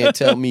 Parents can't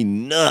tell me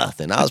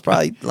nothing. I was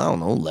probably,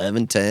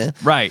 11, 10.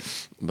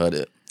 Right.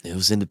 But it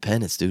was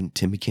independence, dude.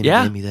 Timmy Kinney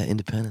gave me that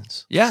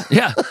independence. Yeah.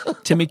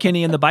 Timmy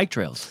Kinney and the bike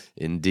trails.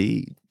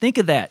 Indeed. Think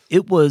of that.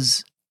 It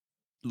was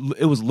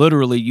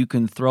literally you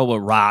can throw a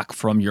rock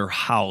from your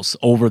house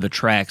over the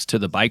tracks to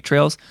the bike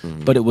trails,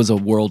 but it was a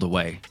world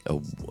away.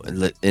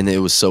 And it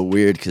was so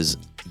weird because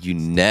you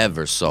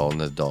never saw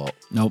an adult.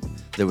 Nope.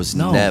 There was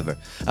never.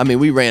 I mean,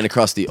 we ran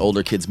across the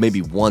older kids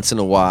maybe once in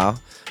a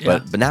while,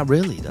 but not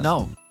really, though.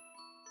 No.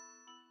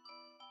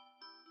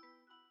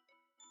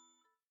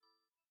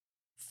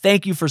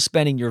 Thank you for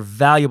spending your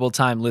valuable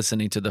time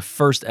listening to the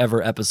first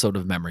ever episode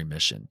of Memory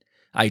Mission.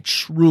 I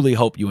truly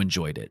hope you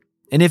enjoyed it.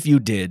 And if you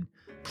did,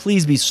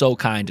 please be so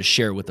kind to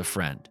share with a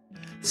friend.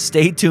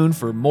 Stay tuned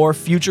for more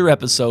future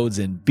episodes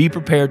and be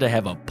prepared to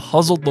have a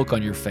puzzled look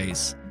on your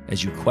face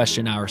as you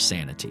question our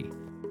sanity.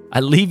 I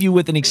leave you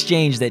with an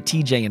exchange that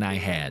TJ and I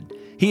had.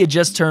 He had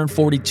just turned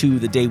 42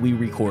 the day we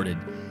recorded,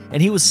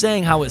 and he was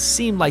saying how it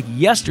seemed like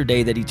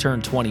yesterday that he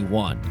turned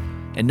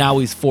 21, and now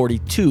he's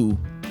 42,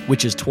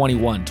 which is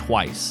 21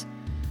 twice.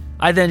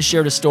 I then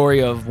shared a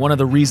story of one of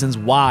the reasons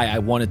why I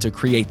wanted to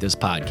create this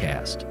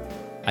podcast.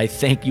 I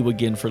thank you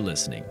again for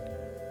listening.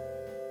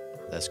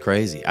 That's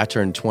crazy. I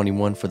turned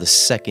 21 for the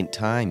second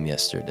time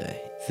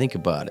yesterday. Think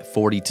about it.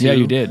 42. Yeah,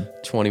 you did.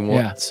 21.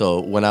 Yeah.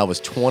 So when I was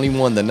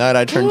 21, the night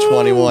I turned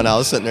 21, I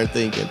was sitting there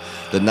thinking,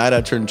 the night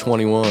I turned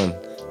 21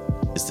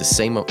 is the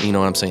same, you know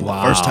what I'm saying?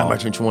 Wow. The first time I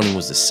turned 20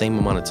 was the same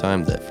amount of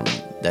time that from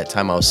that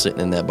time I was sitting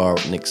in that bar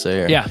with Nick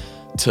Sayre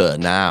to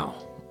now.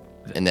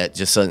 And that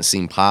just doesn't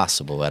seem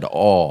possible at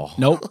all.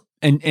 Nope.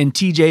 And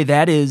TJ,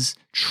 that is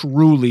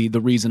truly the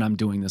reason I'm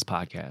doing this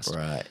podcast.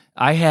 Right.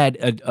 I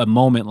had a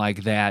moment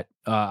like that.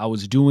 I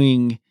was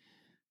doing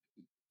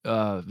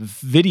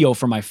video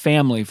for my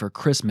family for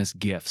Christmas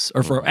gifts,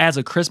 or for as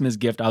a Christmas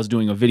gift, I was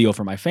doing a video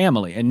for my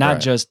family, and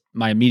not just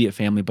my immediate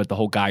family, but the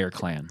whole Geyer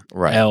clan.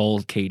 Right. Elle,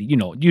 Katie, you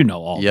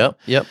know all.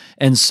 Yep.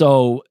 And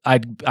so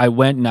I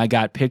went and I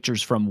got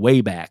pictures from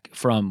way back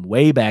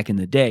in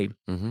the day,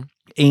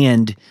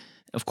 and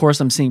of course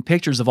I'm seeing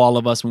pictures of all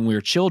of us when we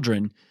were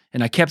children,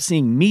 and I kept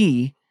seeing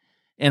me,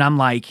 and I'm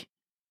like,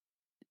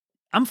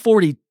 I'm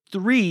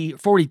 43,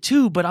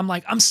 42, but I'm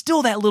like, I'm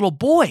still that little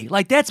boy.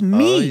 Like, that's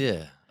me.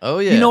 Oh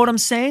yeah. You know what I'm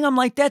saying? I'm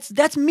like,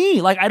 that's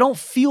me. Like, I don't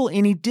feel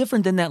any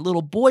different than that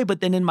little boy.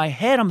 But then in my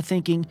head, I'm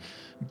thinking,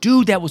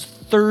 dude, that was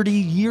 30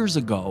 years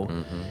ago.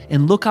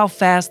 And look how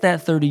fast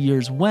that 30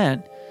 years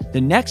went. The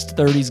next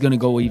 30 is going to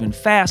go even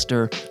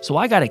faster. So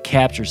I got to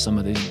capture some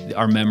of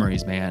our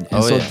memories, man.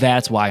 And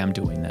that's why I'm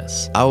doing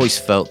this. I always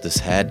felt this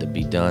had to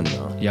be done,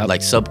 though. Yep.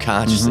 Like,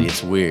 subconsciously,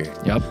 it's weird.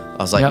 Yep. I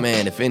was like,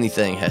 man, if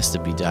anything has to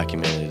be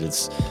documented,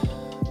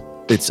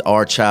 it's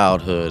our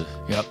childhood.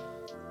 Yep.